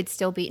 I think it would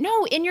still be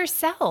in your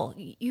cell.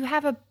 You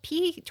have a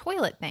pee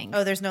toilet thing.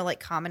 Oh, there's no like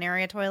common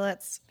area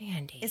toilets.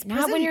 Mandy,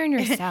 not when you're in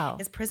your cell.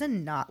 Is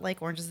prison not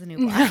like Orange is the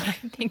New Black?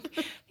 I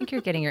think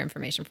you're getting your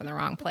information from the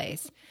wrong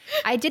place.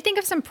 I did think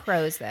of some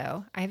pros,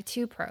 though. I have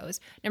 2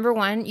 pros. Number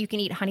one, you can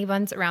eat honey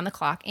buns around the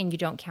clock and you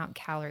don't count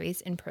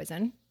calories in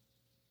prison.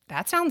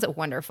 That sounds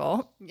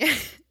wonderful. Yeah,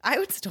 I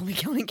would still be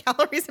counting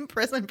calories in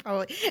prison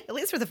probably, at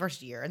least for the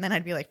first year. And then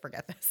I'd be like,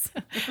 forget this.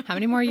 How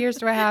many more years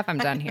do I have? I'm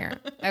done here.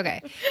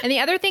 Okay. And the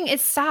other thing is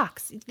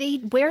socks.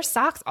 They wear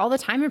socks all the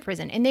time in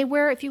prison. And they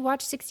wear, if you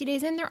watch 60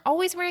 Days In, they're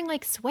always wearing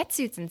like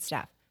sweatsuits and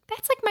stuff.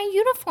 That's like my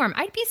uniform.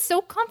 I'd be so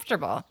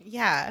comfortable.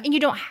 Yeah. And you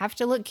don't have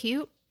to look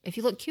cute. If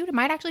you look cute, it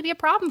might actually be a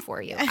problem for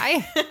you.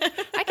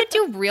 I could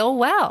do real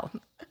well.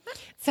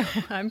 So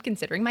I'm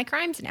considering my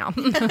crimes now.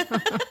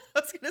 I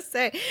was going to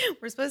say,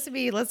 we're supposed to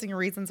be listing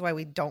reasons why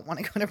we don't want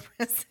to go to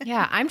prison.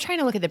 Yeah, I'm trying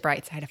to look at the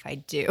bright side if I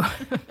do.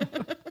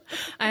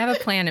 I have a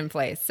plan in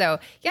place. So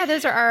yeah,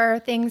 those are our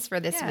things for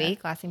this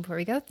week. Last thing before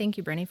we go, thank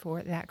you, Brenny,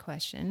 for that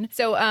question.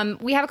 So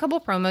we have a couple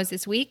of promos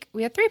this week.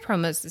 We have 3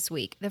 promos this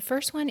week. The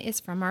first one is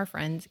from our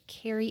friends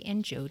Carrie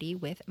and Jody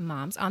with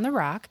Moms on the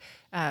Rocks.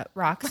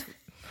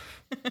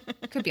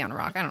 Could be on a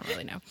rock. I don't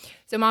really know.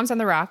 So Moms on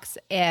the Rocks,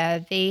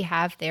 they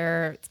have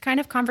it's kind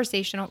of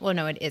conversational. Well,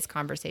 no, it is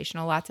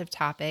conversational. Lots of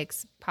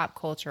topics, pop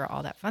culture,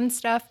 all that fun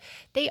stuff.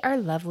 They are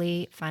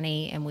lovely,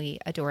 funny, and we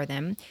adore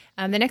them.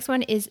 The next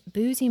one is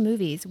Boozy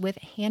Movies with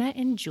Hannah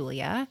and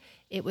Julia.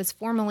 It was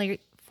formerly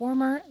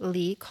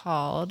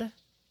called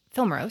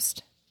Film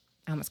Roast.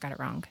 I almost got it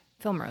wrong.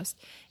 Film Roast.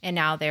 And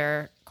now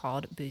they're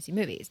called Boozy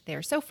Movies.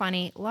 They're so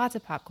funny. Lots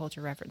of pop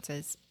culture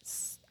references.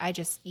 I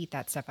just eat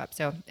that stuff up.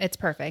 So it's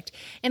perfect.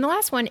 And the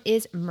last one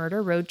is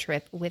Murder Road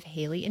Trip with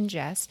Haley and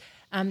Jess.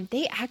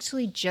 They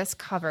actually just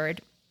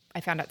covered,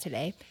 I found out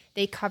today,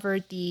 they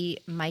covered the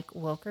Mike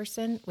Williams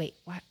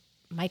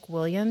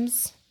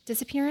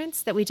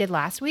disappearance that we did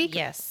last week.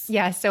 Yes.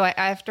 Yeah. So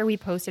after we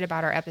posted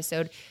about our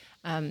episode,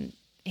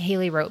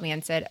 Haley wrote me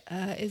and said,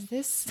 is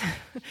this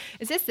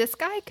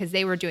guy? Because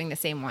they were doing the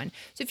same one.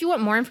 So if you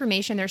want more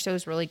information, their show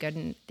is really good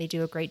and they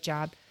do a great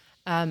job.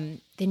 Then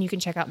you can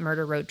check out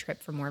Murder Road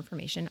Trip for more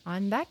information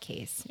on that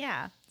case.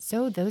 Yeah.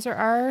 So those are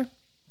our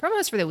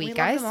promos for the week,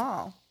 guys. We love them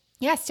all.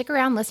 Yeah, stick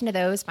around, listen to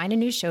those, find a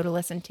new show to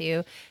listen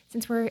to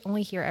since we're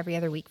only here every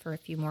other week for a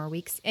few more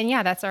weeks. And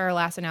yeah, that's our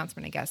last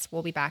announcement, I guess.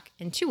 We'll be back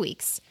in 2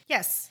 weeks.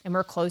 Yes. And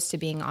we're close to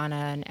being on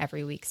an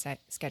every week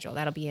schedule.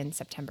 That'll be in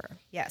September.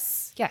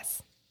 Yes.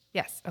 Yes.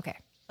 Okay.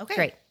 Okay.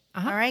 Great.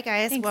 All right,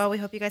 guys. Thanks. Well, we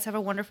hope you guys have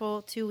a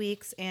wonderful 2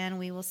 weeks, and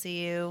we will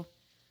see you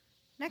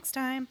next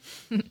time.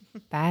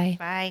 Bye.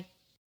 Bye.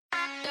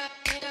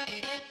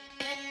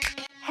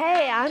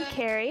 Hey, I'm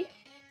Carrie.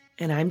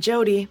 And I'm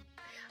Jody.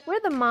 We're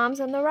the Moms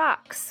on the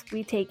Rocks.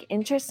 We take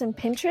interest in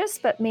Pinterest,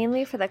 but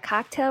mainly for the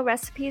cocktail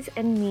recipes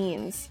and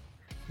memes.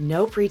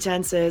 No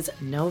pretenses,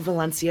 no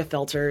Valencia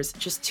filters,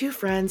 just 2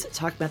 friends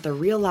talk about the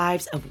real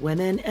lives of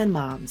women and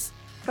moms.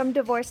 From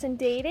divorce and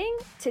dating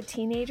to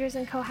teenagers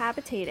and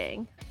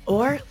cohabitating.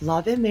 Or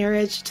love and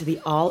marriage to the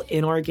all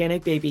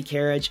inorganic baby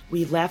carriage,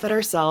 we laugh at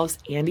ourselves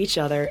and each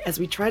other as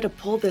we try to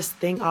pull this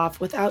thing off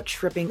without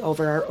tripping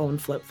over our own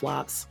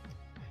flip-flops.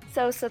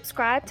 So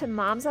subscribe to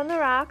Moms on the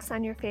Rocks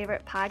on your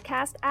favorite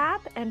podcast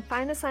app and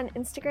find us on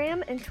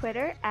Instagram and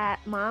Twitter at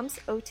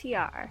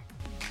MomsOTR.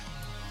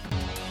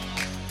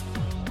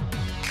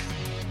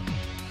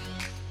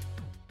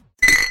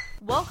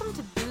 Welcome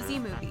to Boozy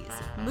Movies,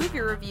 movie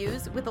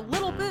reviews with a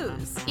little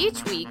booze.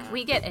 Each week,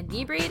 we get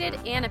inebriated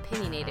and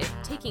opinionated,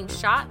 taking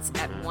shots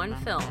at one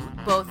film,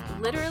 both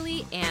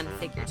literally and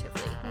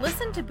figuratively.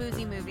 Listen to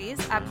Boozy Movies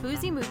at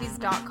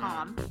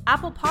boozymovies.com,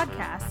 Apple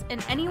Podcasts,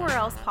 and anywhere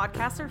else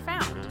podcasts are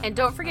found. And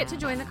don't forget to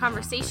join the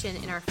conversation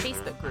in our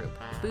Facebook group,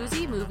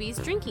 Boozy Movies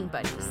Drinking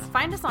Buddies.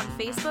 Find us on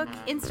Facebook,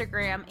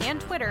 Instagram,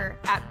 and Twitter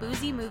at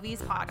Boozy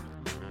Movies Pod.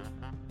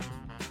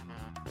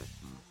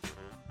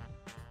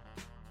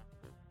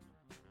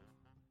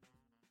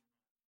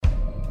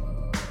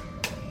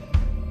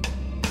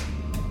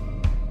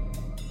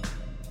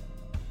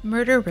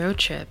 Murder Road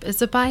Trip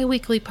is a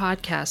bi-weekly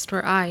podcast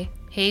where I,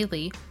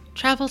 Haley,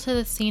 travel to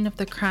the scene of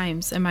the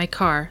crimes in my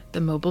car,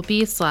 the Mobile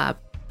Beast Lab.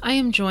 I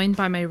am joined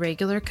by my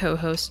regular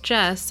co-host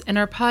Jess and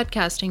our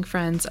podcasting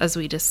friends as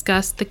we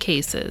discuss the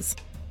cases.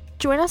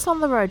 Join us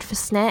on the road for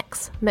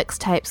snacks,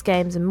 mixtapes,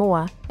 games and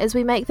more as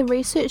we make the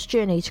research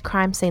journey to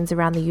crime scenes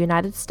around the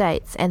United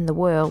States and the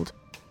world.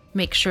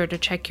 Make sure to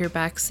check your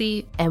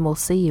backseat, and we'll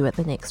see you at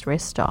the next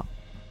rest stop.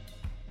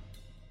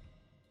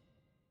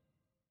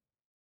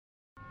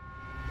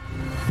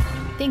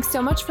 Thanks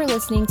so much for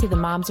listening to the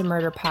Moms and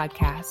Murder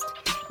podcast.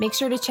 Make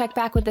sure to check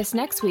back with us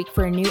next week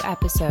for a new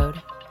episode.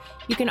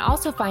 You can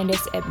also find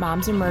us at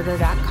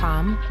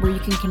momsandmurder.com, where you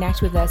can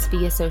connect with us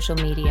via social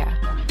media.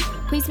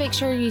 Please make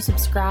sure you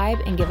subscribe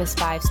and give us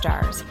 5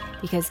 stars,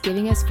 because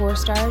giving us 4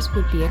 stars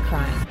would be a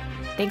crime.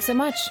 Thanks so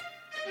much.